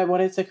 And so I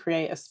wanted to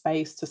create a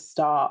space to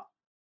start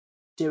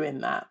doing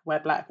that, where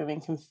Black women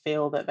can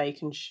feel that they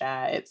can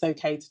share. It's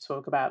okay to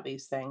talk about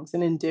these things.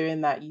 And in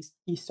doing that,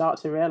 you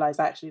start to realize,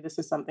 actually, this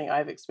is something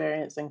I've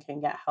experienced and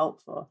can get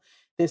help for.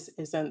 This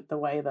isn't the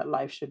way that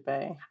life should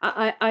be.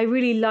 I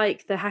really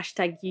like the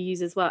hashtag you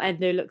use as well,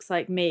 Endo looks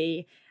like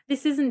me.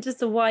 This isn't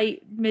just a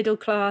white middle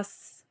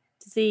class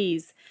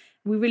disease.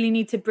 We really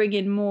need to bring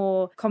in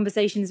more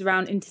conversations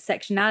around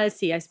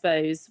intersectionality, I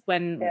suppose,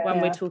 when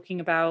we're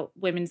talking about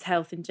women's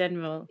health in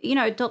general. You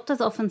know,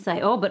 doctors often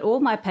say, oh, but all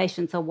my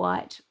patients are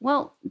white.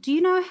 Well, do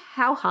you know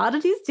how hard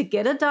it is to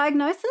get a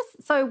diagnosis?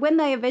 So when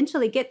they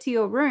eventually get to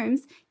your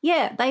rooms,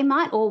 yeah, they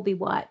might all be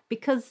white,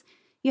 because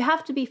you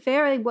have to be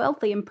fairly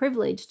wealthy and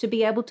privileged to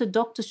be able to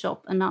doctor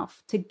shop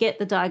enough to get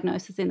the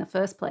diagnosis in the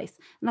first place.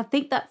 And I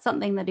think that's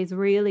something that is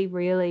really,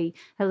 really,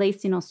 at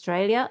least in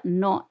Australia,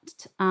 not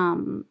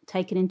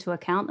taken into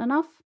account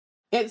enough.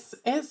 It's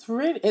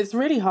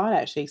really hard,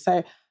 actually.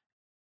 So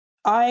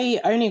I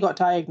only got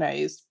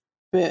diagnosed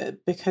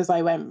because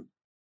I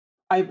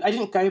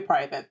didn't go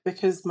private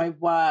because my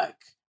work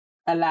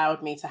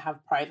allowed me to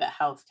have private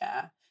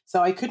healthcare.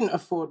 So I couldn't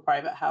afford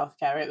private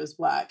healthcare. It was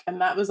work. And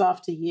that was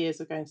after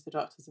years of going to the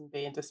doctors and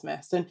being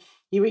dismissed. And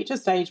you reach a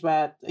stage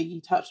where,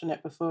 you touched on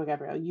it before,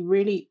 Gabrielle, you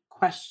really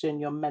question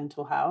your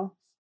mental health.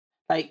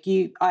 Like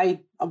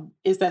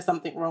is there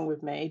something wrong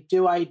with me?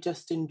 Do I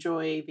just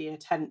enjoy the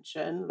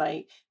attention?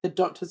 Like the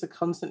doctors are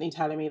constantly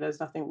telling me there's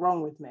nothing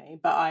wrong with me,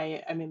 but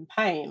I am in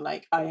pain.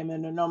 Like I am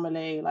an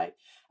anomaly. Like,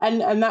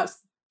 and that's,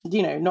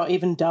 you know, not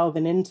even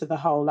delving into the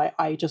whole, like,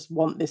 I just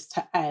want this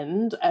to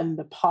end and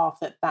the path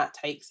that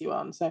takes you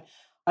on. So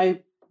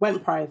I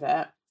went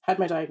private, had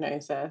my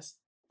diagnosis.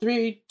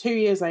 2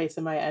 years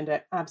later, my endo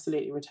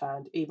absolutely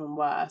returned, even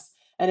worse.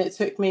 And it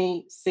took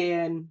me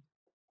seeing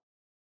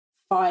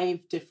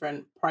 5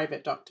 different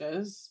private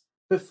doctors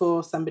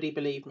before somebody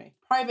believed me.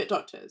 Private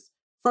doctors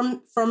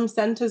from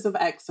centers of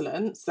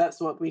excellence. That's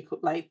what we call,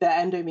 like, the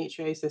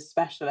endometriosis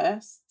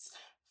specialists,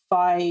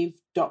 5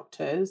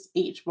 doctors,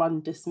 each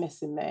one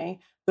dismissing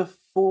me, the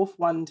 4th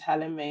one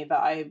telling me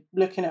that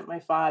looking at my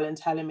file and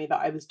telling me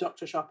that I was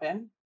doctor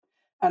shopping.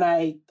 And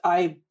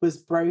I was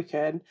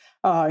broken.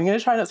 Oh, I'm going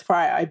to try not to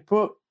cry.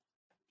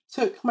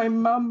 Took my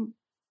mum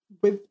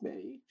with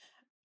me,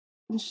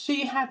 and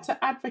she had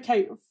to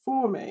advocate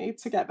for me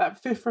to get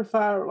that 5th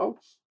referral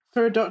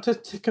for a doctor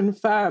to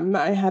confirm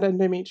that I had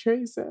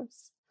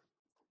endometriosis.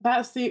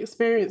 That's the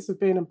experience of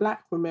being a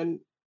Black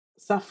woman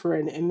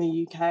suffering in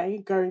the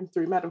UK, going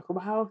through medical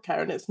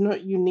healthcare, and it's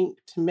not unique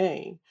to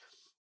me.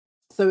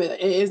 So it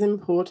is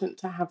important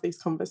to have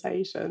these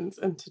conversations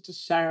and to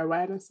just share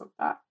awareness of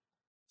that.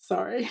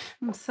 Sorry.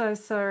 I'm so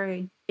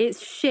sorry.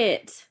 It's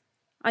shit.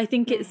 I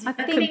think it's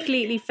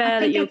completely fair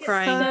that you're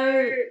crying.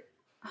 So,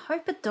 I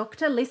hope a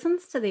doctor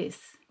listens to this.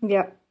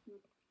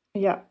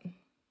 Yeah,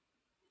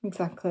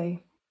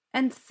 exactly.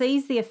 And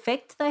sees the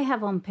effect they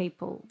have on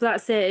people.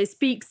 That's it. It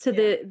speaks to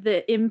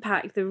the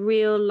impact, the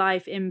real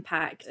life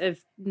impact of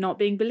not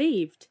being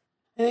believed.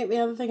 I think the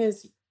other thing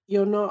is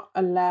you're not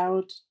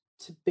allowed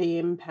to be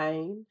in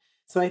pain.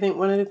 So I think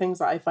one of the things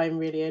that I find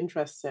really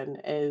interesting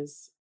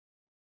is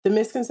the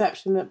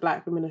misconception that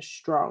Black women are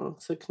strong,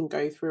 so can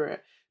go through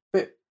it.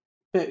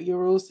 But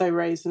you're also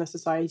raised in a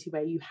society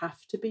where you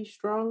have to be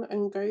strong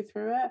and go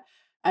through it.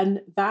 And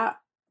that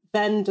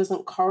then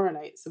doesn't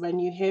correlate. So when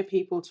you hear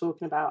people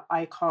talking about,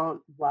 I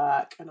can't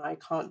work and I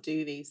can't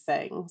do these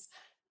things,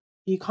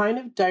 you kind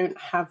of don't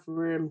have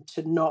room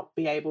to not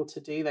be able to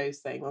do those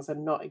things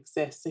and not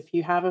exist. If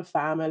you have a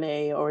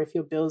family or if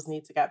your bills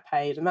need to get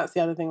paid. And that's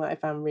the other thing that I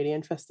found really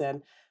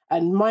interesting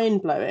and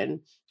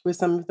mind-blowing with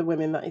some of the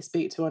women that I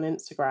speak to on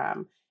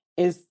Instagram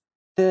is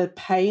the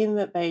pain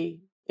that they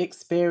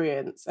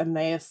experience, and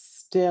they are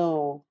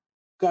still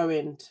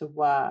going to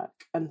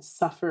work and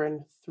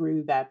suffering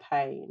through their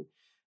pain,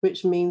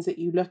 which means that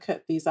you look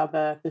at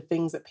the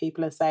things that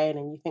people are saying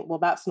and you think, well,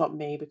 that's not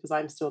me because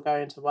I'm still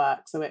going to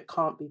work, so it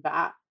can't be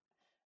that.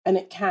 And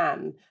it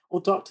can. Or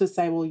doctors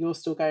say, well, you're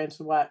still going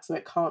to work, so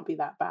it can't be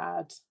that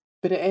bad.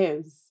 But it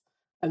is.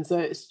 And so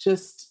it's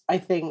just, I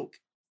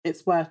think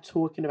it's worth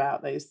talking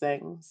about those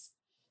things.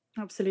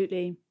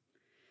 Absolutely.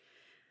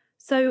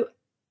 So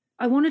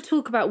I want to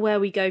talk about where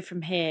we go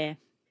from here.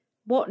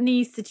 What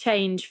needs to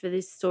change for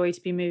this story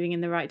to be moving in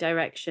the right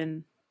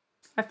direction?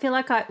 I feel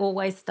like I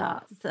always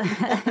start.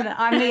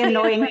 I'm the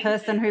annoying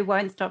person who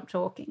won't stop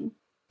talking.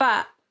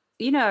 But,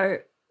 you know,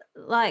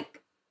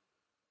 like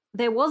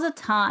there was a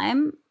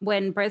time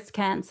when breast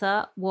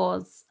cancer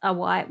was a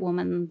white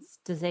woman's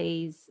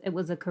disease. It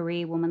was a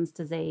career woman's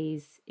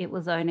disease. It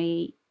was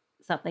only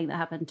something that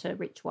happened to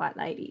rich white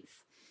ladies.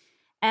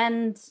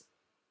 And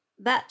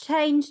that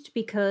changed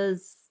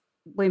because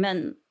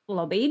women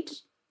lobbied.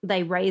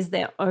 They raised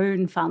their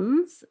own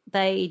funds.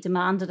 They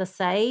demanded a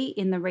say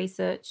in the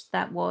research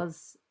that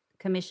was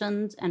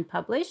commissioned and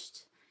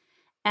published.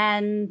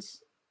 And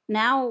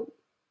now,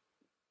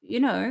 you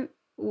know,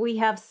 we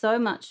have so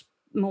much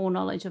more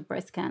knowledge of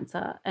breast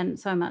cancer and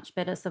so much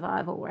better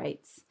survival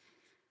rates.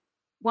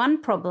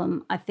 One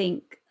problem, I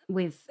think,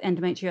 with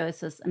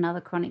endometriosis and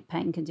other chronic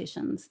pain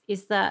conditions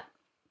is that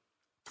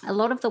a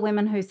lot of the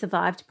women who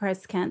survived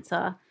breast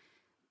cancer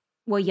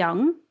were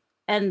young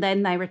and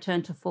then they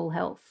returned to full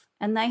health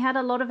and they had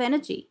a lot of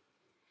energy.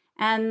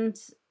 And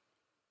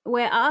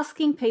we're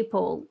asking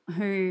people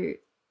who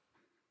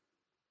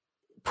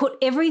put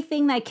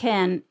everything they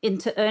can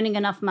into earning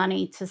enough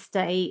money to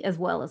stay as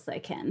well as they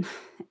can.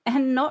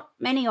 And not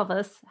many of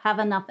us have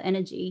enough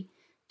energy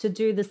to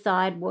do the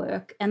side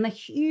work and the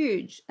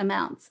huge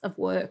amounts of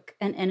work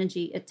and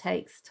energy it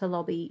takes to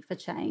lobby for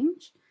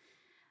change.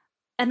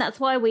 And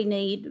that's why we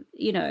need,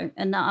 you know,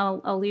 and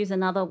I'll use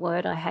another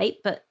word I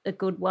hate, but a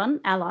good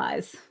one,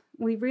 allies.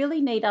 We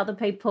really need other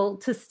people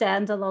to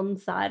stand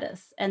alongside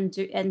us and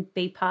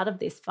be part of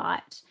this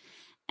fight.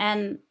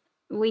 And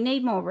we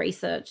need more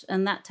research,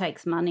 and that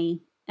takes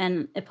money.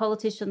 And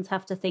politicians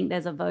have to think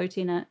there's a vote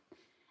in it.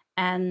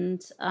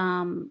 And,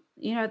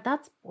 you know,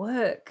 that's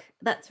work.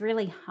 That's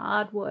really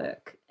hard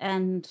work.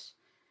 And,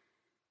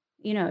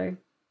 you know,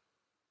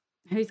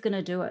 who's going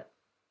to do it?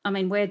 I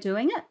mean, we're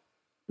doing it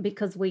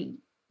because we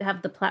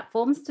have the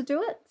platforms to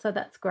do it. So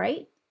that's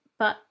great.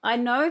 But I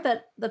know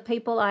that the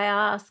people I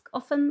ask,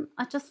 often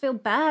I just feel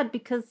bad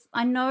because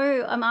I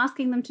know I'm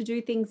asking them to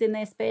do things in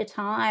their spare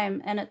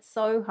time and it's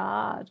so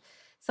hard.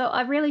 So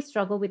I really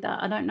struggle with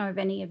that. I don't know if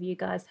any of you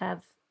guys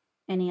have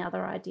any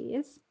other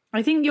ideas.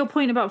 I think your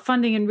point about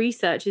funding and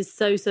research is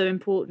so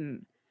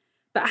important.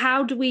 But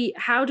how do we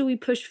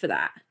push for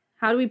that?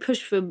 How do we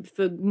push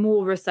for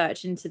more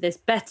research into this,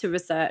 better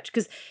research?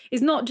 Because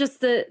it's not just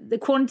the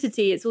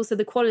quantity, it's also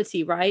the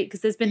quality, right?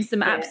 Because there's been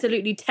some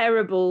absolutely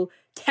terrible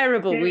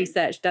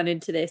research done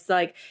into this,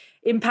 like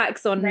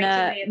impacts on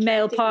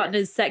male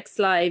partners' sex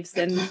lives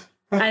and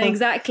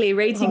exactly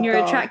rating your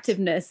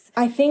attractiveness.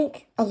 I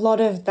think a lot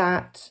of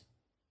that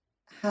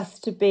has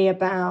to be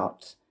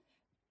about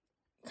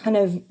kind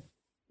of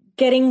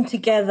getting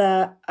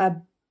together a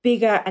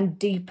bigger and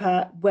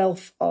deeper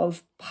wealth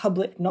of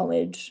public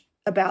knowledge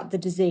about the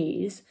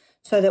disease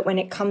so that when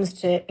it comes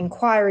to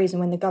inquiries and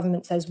when the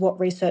government says, what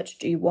research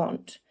do you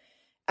want,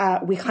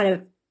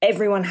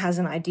 everyone has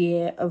an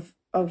idea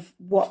of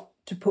what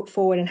to put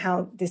forward and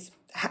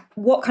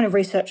what kind of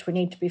research we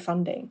need to be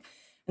funding.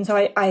 And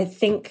so I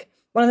think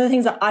one of the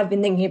things that I've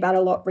been thinking about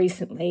a lot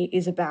recently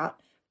is about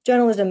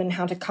journalism and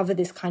how to cover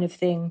this kind of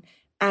thing.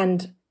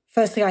 And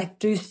firstly, I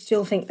do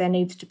still think there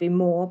needs to be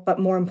more, but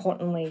more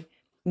importantly,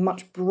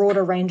 much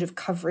broader range of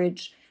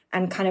coverage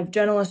and kind of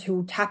journalists who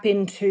will tap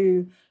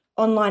into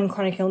online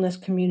chronic illness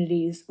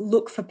communities,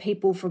 look for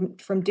people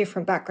from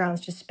different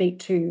backgrounds to speak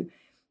to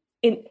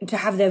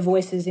have their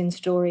voices in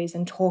stories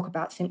and talk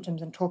about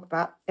symptoms and talk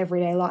about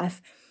everyday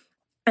life,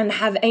 and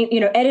have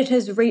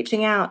editors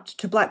reaching out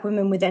to Black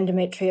women with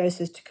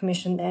endometriosis to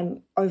commission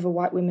them over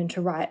white women to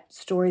write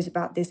stories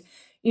about this.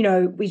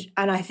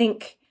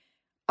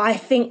 I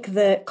think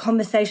the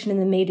conversation in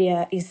the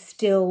media is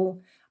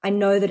still, I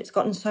know that it's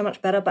gotten so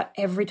much better, but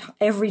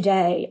every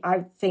day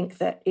I think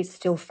that it's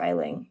still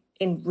failing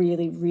in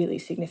really, really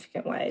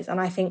significant ways.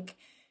 And I think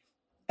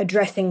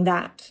addressing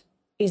that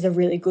is a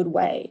really good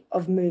way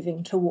of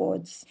moving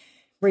towards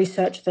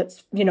research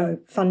that's,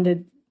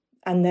 funded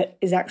and that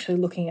is actually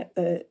looking at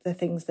the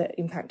things that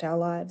impact our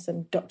lives,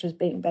 and doctors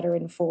being better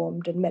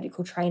informed and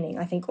medical training.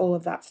 I think all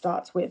of that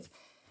starts with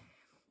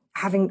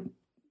having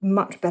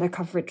much better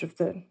coverage of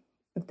the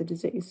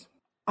disease.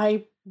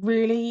 I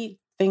really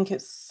think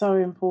it's so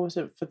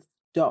important for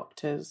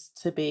doctors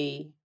to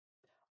be,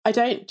 I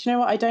don't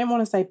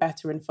want to say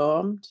better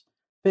informed,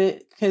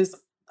 but because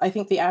I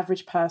think the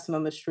average person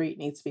on the street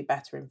needs to be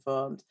better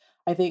informed.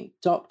 I think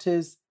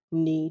doctors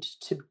need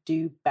to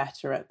do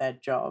better at their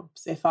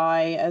jobs. If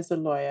I, as a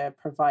lawyer,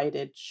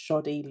 provided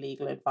shoddy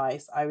legal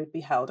advice, I would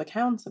be held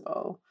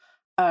accountable.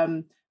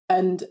 And,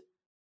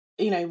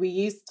 we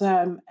use the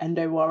term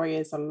endo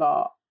warriors a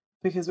lot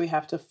because we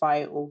have to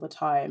fight all the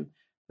time.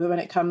 But when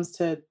it comes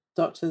to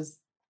doctors,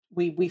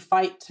 we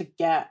fight to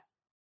get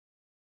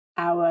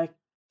our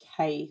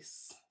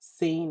case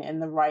seen in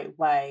the right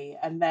way,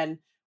 and then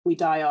we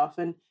die off.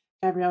 And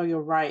Gabrielle,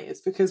 you're right,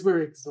 it's because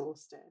we're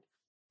exhausted.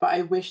 But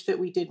I wish that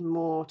we did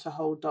more to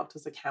hold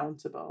doctors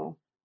accountable,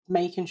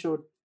 making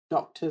sure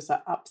doctors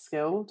are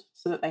upskilled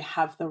so that they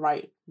have the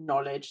right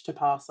knowledge to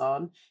pass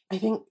on. I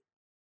think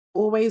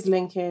always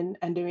linking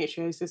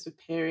endometriosis with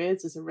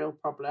periods is a real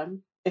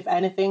problem. If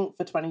anything,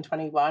 for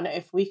 2021,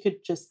 if we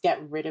could just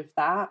get rid of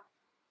that,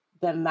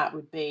 then that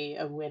would be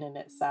a win in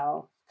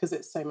itself, because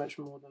it's so much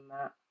more than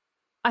that.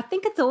 I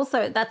think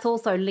that's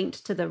also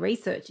linked to the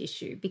research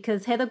issue,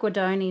 because Heather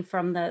Guardoni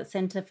from the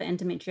Centre for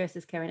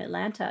Endometriosis Care in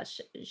Atlanta,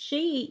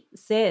 she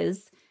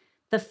says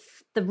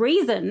the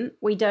reason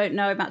we don't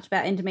know much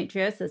about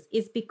endometriosis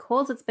is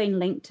because it's been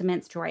linked to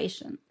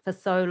menstruation for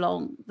so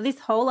long. This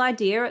whole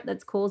idea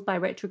that's caused by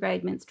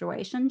retrograde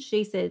menstruation,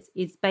 she says,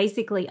 is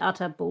basically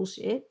utter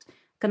bullshit.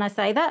 Can I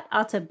say that?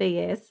 Utter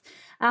BS.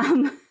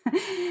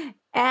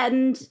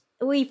 And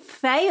we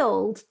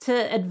failed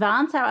to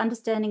advance our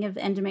understanding of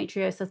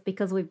endometriosis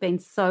because we've been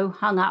so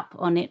hung up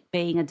on it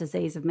being a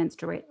disease of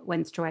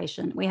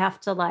menstruation. We have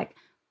to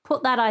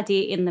put that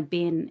idea in the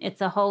bin.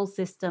 It's a whole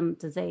system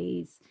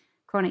disease,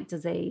 chronic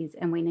disease,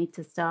 and we need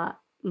to start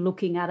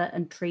looking at it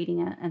and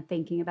treating it and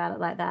thinking about it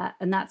like that.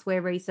 And that's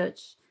where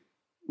research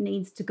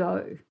needs to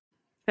go.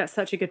 That's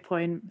such a good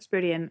point. It's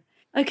brilliant.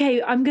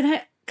 Okay, I'm going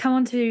to come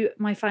on to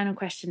my final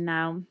question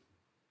now.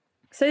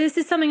 So this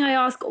is something I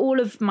ask all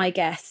of my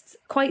guests.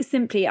 Quite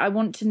simply, I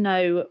want to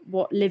know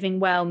what living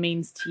well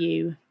means to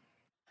you.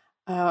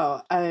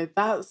 Oh,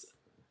 that's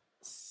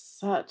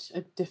such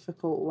a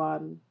difficult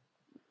one.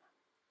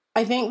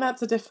 I think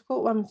that's a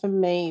difficult one for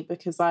me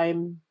because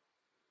I'm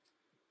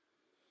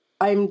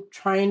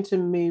trying to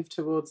move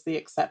towards the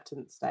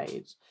acceptance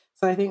stage.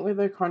 So I think with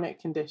a chronic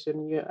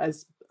condition, you,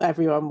 as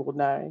everyone will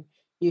know,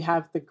 you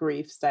have the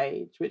grief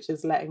stage, which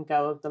is letting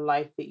go of the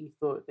life that you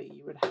thought that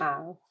you would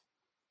have.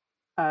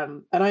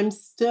 And I'm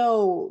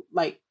still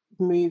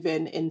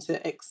moving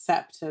into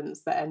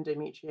acceptance that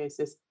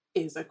endometriosis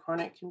is a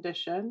chronic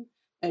condition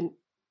and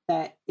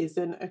there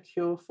isn't a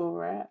cure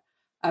for it.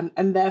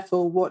 And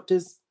therefore, what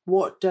does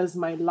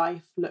my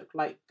life look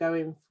like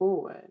going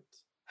forward?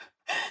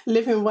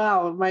 Living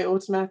well, my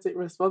automatic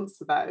response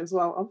to that is,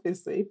 well,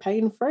 obviously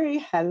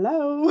pain-free,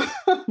 hello.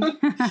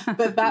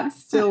 But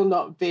that's still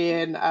not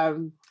being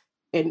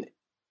in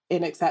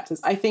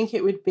acceptance. I think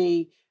it would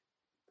be,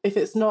 if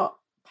it's not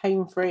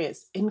pain-free,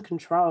 it's in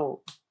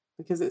control,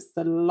 because it's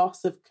the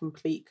loss of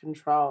complete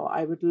control.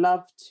 I would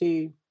love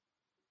to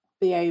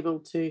be able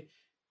to,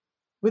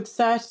 with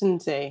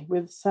certainty,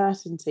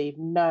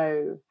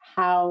 know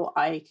how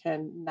I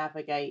can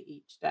navigate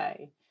each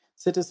day.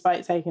 So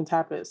despite taking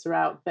tablets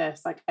throughout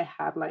this, I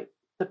had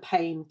the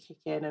pain kick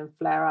in and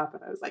flare up,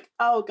 and I was like,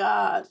 oh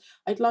God,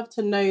 I'd love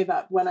to know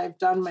that when I've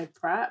done my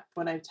prep,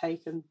 when I've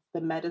taken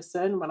the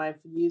medicine, when I've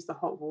used the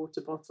hot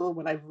water bottle,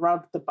 when I've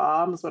rubbed the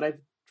balms, when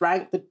I've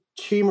drank the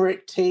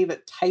turmeric tea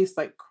that tastes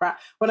like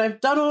crap, when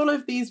I've done all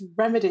of these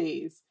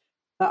remedies,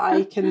 that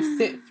I can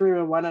sit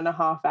through a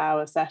 1.5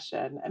 hour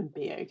session and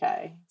be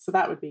okay. So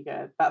that would be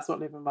good. That's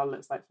what living well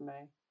looks like for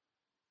me.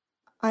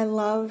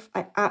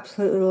 I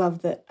absolutely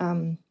love that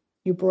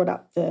you brought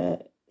up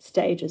the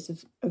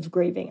stages of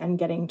grieving and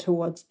getting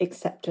towards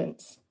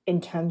acceptance in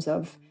terms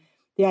of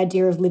the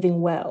idea of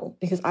living well,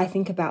 because I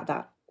think about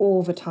that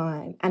all the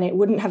time. And it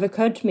wouldn't have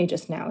occurred to me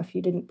just now if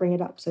you didn't bring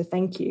it up. So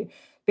thank you.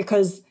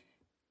 Because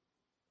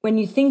when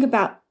you think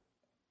about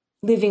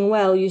living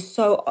well, you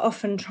so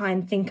often try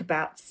and think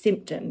about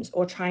symptoms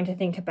or trying to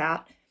think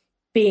about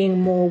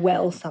being more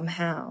well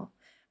somehow.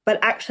 But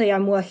actually,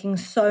 I'm working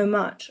so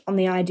much on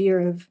the idea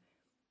of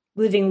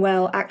living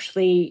well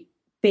actually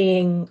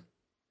being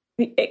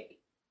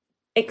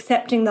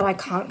accepting that I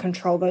can't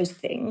control those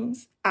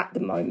things at the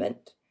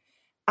moment.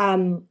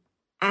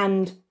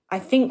 And I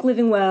think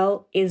living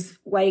well is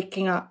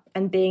waking up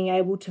and being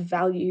able to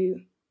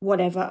value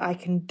whatever I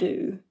can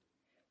do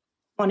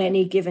on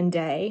any given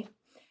day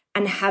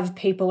and have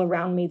people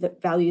around me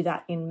that value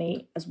that in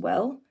me as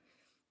well.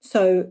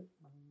 So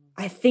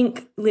I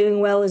think living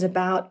well is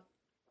about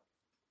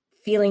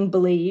feeling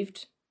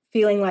believed,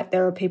 feeling like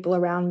there are people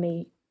around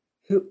me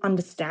who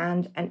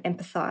understand and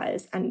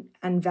empathize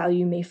and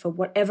value me for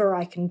whatever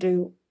I can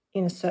do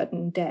in a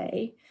certain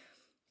day,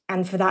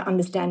 and for that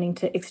understanding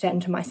to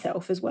extend to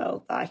myself as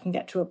well, that I can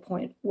get to a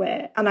point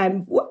where, and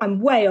I'm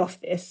way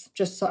off this,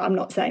 just so I'm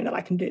not saying that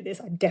I can do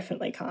this, I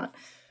definitely can't,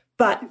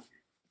 but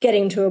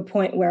getting to a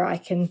point where I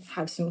can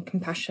have some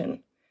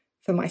compassion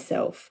for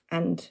myself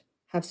and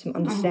have some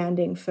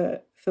understanding for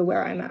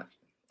where I'm at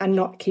and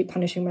not keep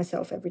punishing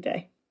myself every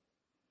day.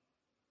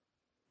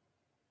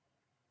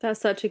 That's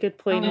such a good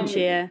point,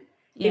 Anshia.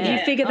 Yeah. If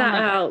you figure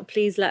that out,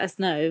 please let us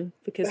know,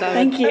 because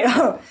Thank you.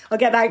 I'll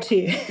get back to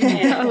you.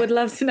 Yeah, I would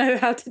love to know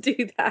how to do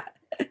that.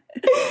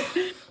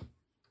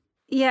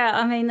 Yeah,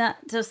 I mean,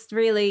 that just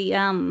really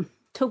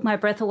took my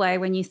breath away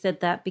when you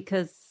said that,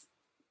 because,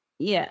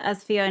 yeah,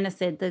 as Fiona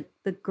said,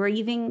 the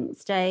grieving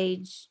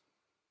stage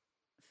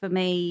for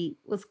me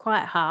was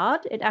quite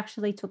hard. It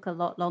actually took a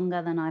lot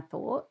longer than I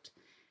thought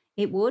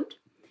it would.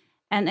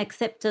 And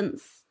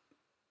acceptance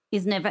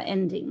is never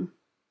ending.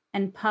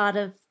 And part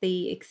of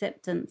the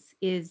acceptance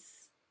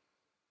is,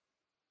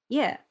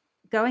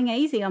 going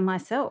easy on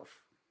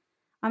myself.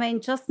 I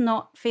mean, just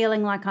not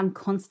feeling like I'm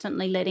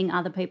constantly letting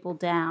other people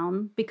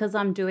down because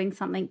I'm doing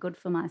something good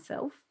for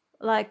myself.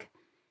 Like,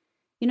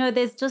 you know,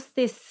 there's just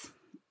this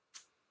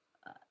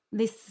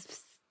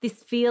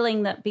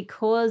feeling that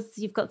because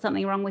you've got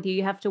something wrong with you,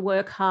 you have to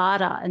work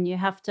harder and you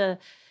have to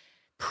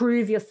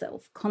prove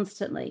yourself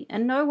constantly.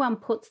 And no one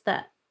puts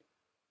that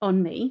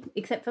on me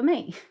except for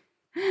me.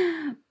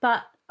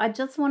 But I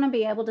just want to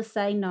be able to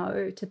say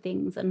no to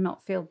things and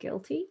not feel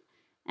guilty.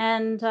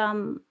 And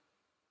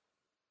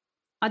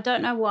I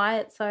don't know why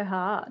it's so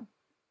hard.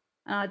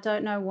 I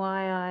don't know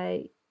why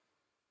I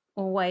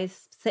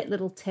always set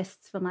little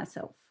tests for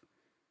myself.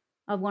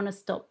 I want to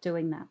stop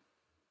doing that.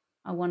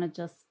 I want to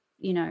just,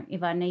 you know,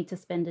 if I need to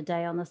spend a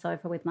day on the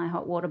sofa with my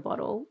hot water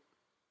bottle,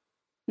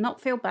 not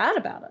feel bad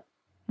about it.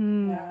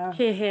 Yeah.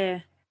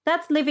 Hear.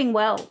 That's living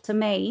well to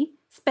me.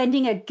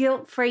 Spending a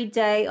guilt-free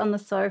day on the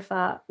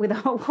sofa with a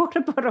hot water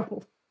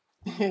bottle.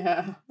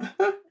 Yeah.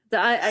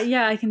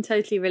 I can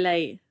totally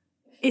relate.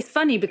 It's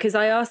funny because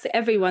I ask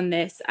everyone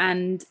this,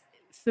 and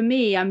for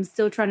me, I'm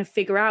still trying to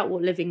figure out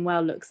what living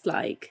well looks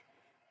like.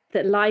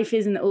 That life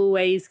isn't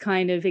always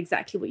kind of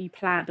exactly what you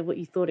planned or what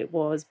you thought it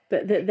was,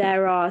 but that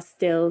there are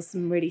still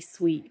some really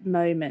sweet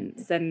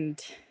moments,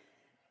 and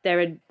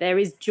there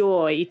is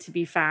joy to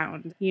be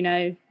found, you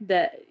know,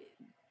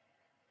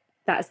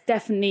 that's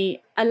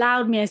definitely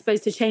allowed me, I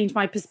suppose, to change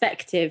my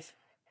perspective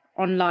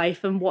on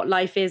life and what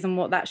life is and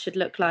what that should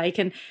look like,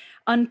 and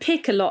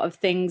unpick a lot of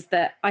things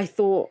that I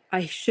thought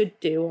I should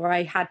do or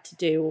I had to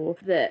do or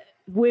that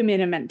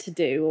women are meant to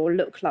do or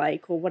look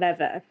like or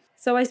whatever.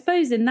 So I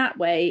suppose in that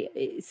way,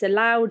 it's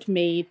allowed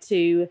me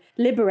to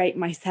liberate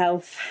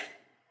myself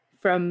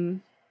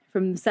from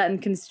certain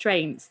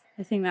constraints.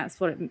 I think that's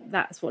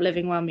what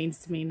living well means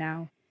to me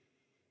now.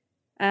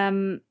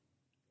 And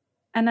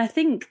I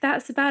think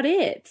that's about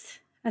it.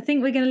 I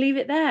think we're going to leave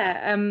it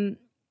there.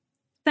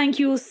 Thank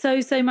you all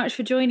so much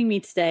for joining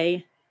me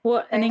today.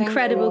 What an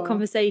incredible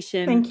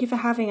conversation. Thank you for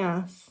having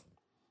us.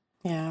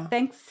 Yeah.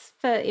 Thanks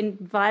for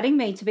inviting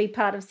me to be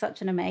part of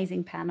such an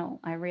amazing panel.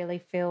 I really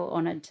feel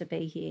honoured to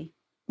be here.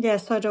 Yeah,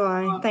 so do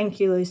I. Thank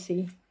you,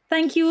 Lucy.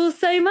 Thank you all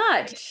so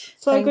much.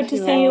 So good to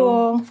see you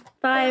all.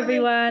 Bye,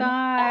 everyone.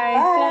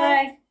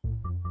 Bye.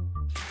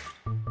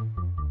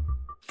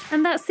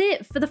 And that's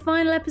it for the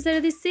final episode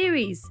of this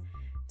series.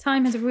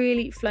 Time has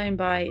really flown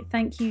by.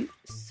 Thank you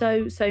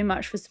so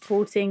much for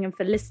supporting and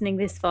for listening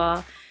this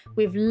far.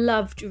 We've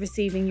loved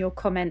receiving your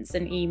comments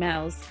and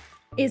emails.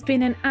 It's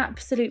been an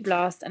absolute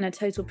blast and a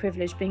total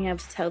privilege being able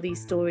to tell these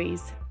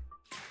stories.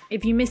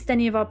 If you missed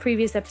any of our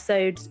previous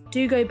episodes,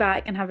 do go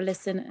back and have a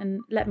listen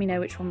and let me know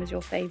which one was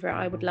your favourite.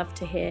 I would love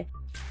to hear.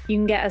 You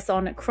can get us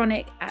on at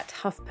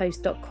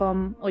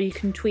chronic@huffpost.com, or you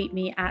can tweet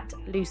me at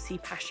Lucy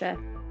Pasha.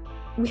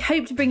 We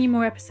hope to bring you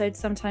more episodes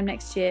sometime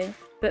next year,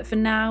 but for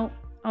now,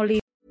 I'll leave.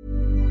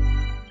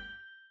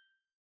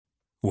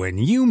 When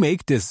you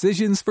make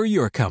decisions for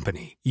your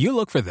company, you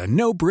look for the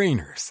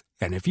no-brainers.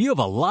 And if you have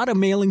a lot of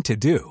mailing to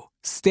do,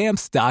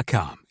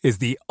 Stamps.com is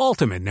the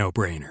ultimate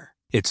no-brainer.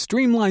 It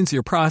streamlines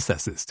your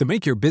processes to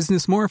make your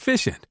business more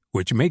efficient,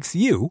 which makes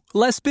you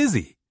less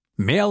busy.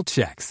 Mail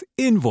checks,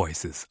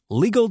 invoices,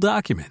 legal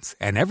documents,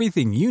 and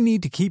everything you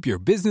need to keep your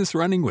business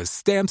running with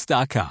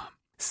Stamps.com.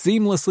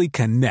 Seamlessly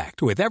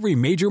connect with every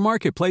major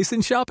marketplace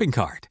and shopping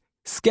cart.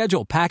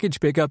 Schedule package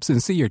pickups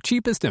and see your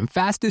cheapest and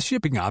fastest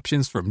shipping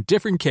options from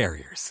different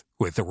carriers,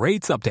 with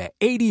rates up to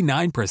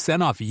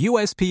 89% off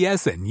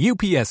USPS and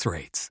UPS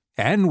rates.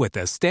 And with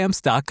the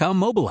Stamps.com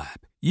mobile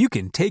app, you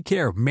can take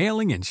care of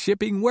mailing and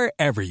shipping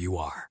wherever you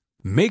are.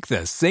 Make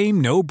the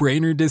same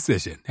no-brainer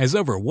decision as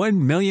over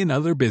 1 million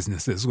other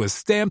businesses with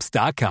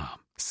Stamps.com.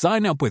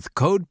 Sign up with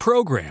code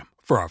PROGRAM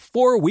for a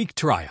 4-week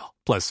trial,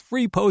 plus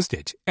free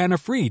postage and a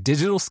free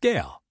digital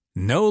scale.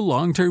 No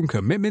long-term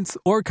commitments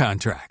or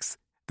contracts.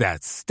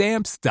 That's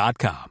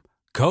Stamps.com.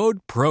 Code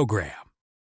PROGRAM.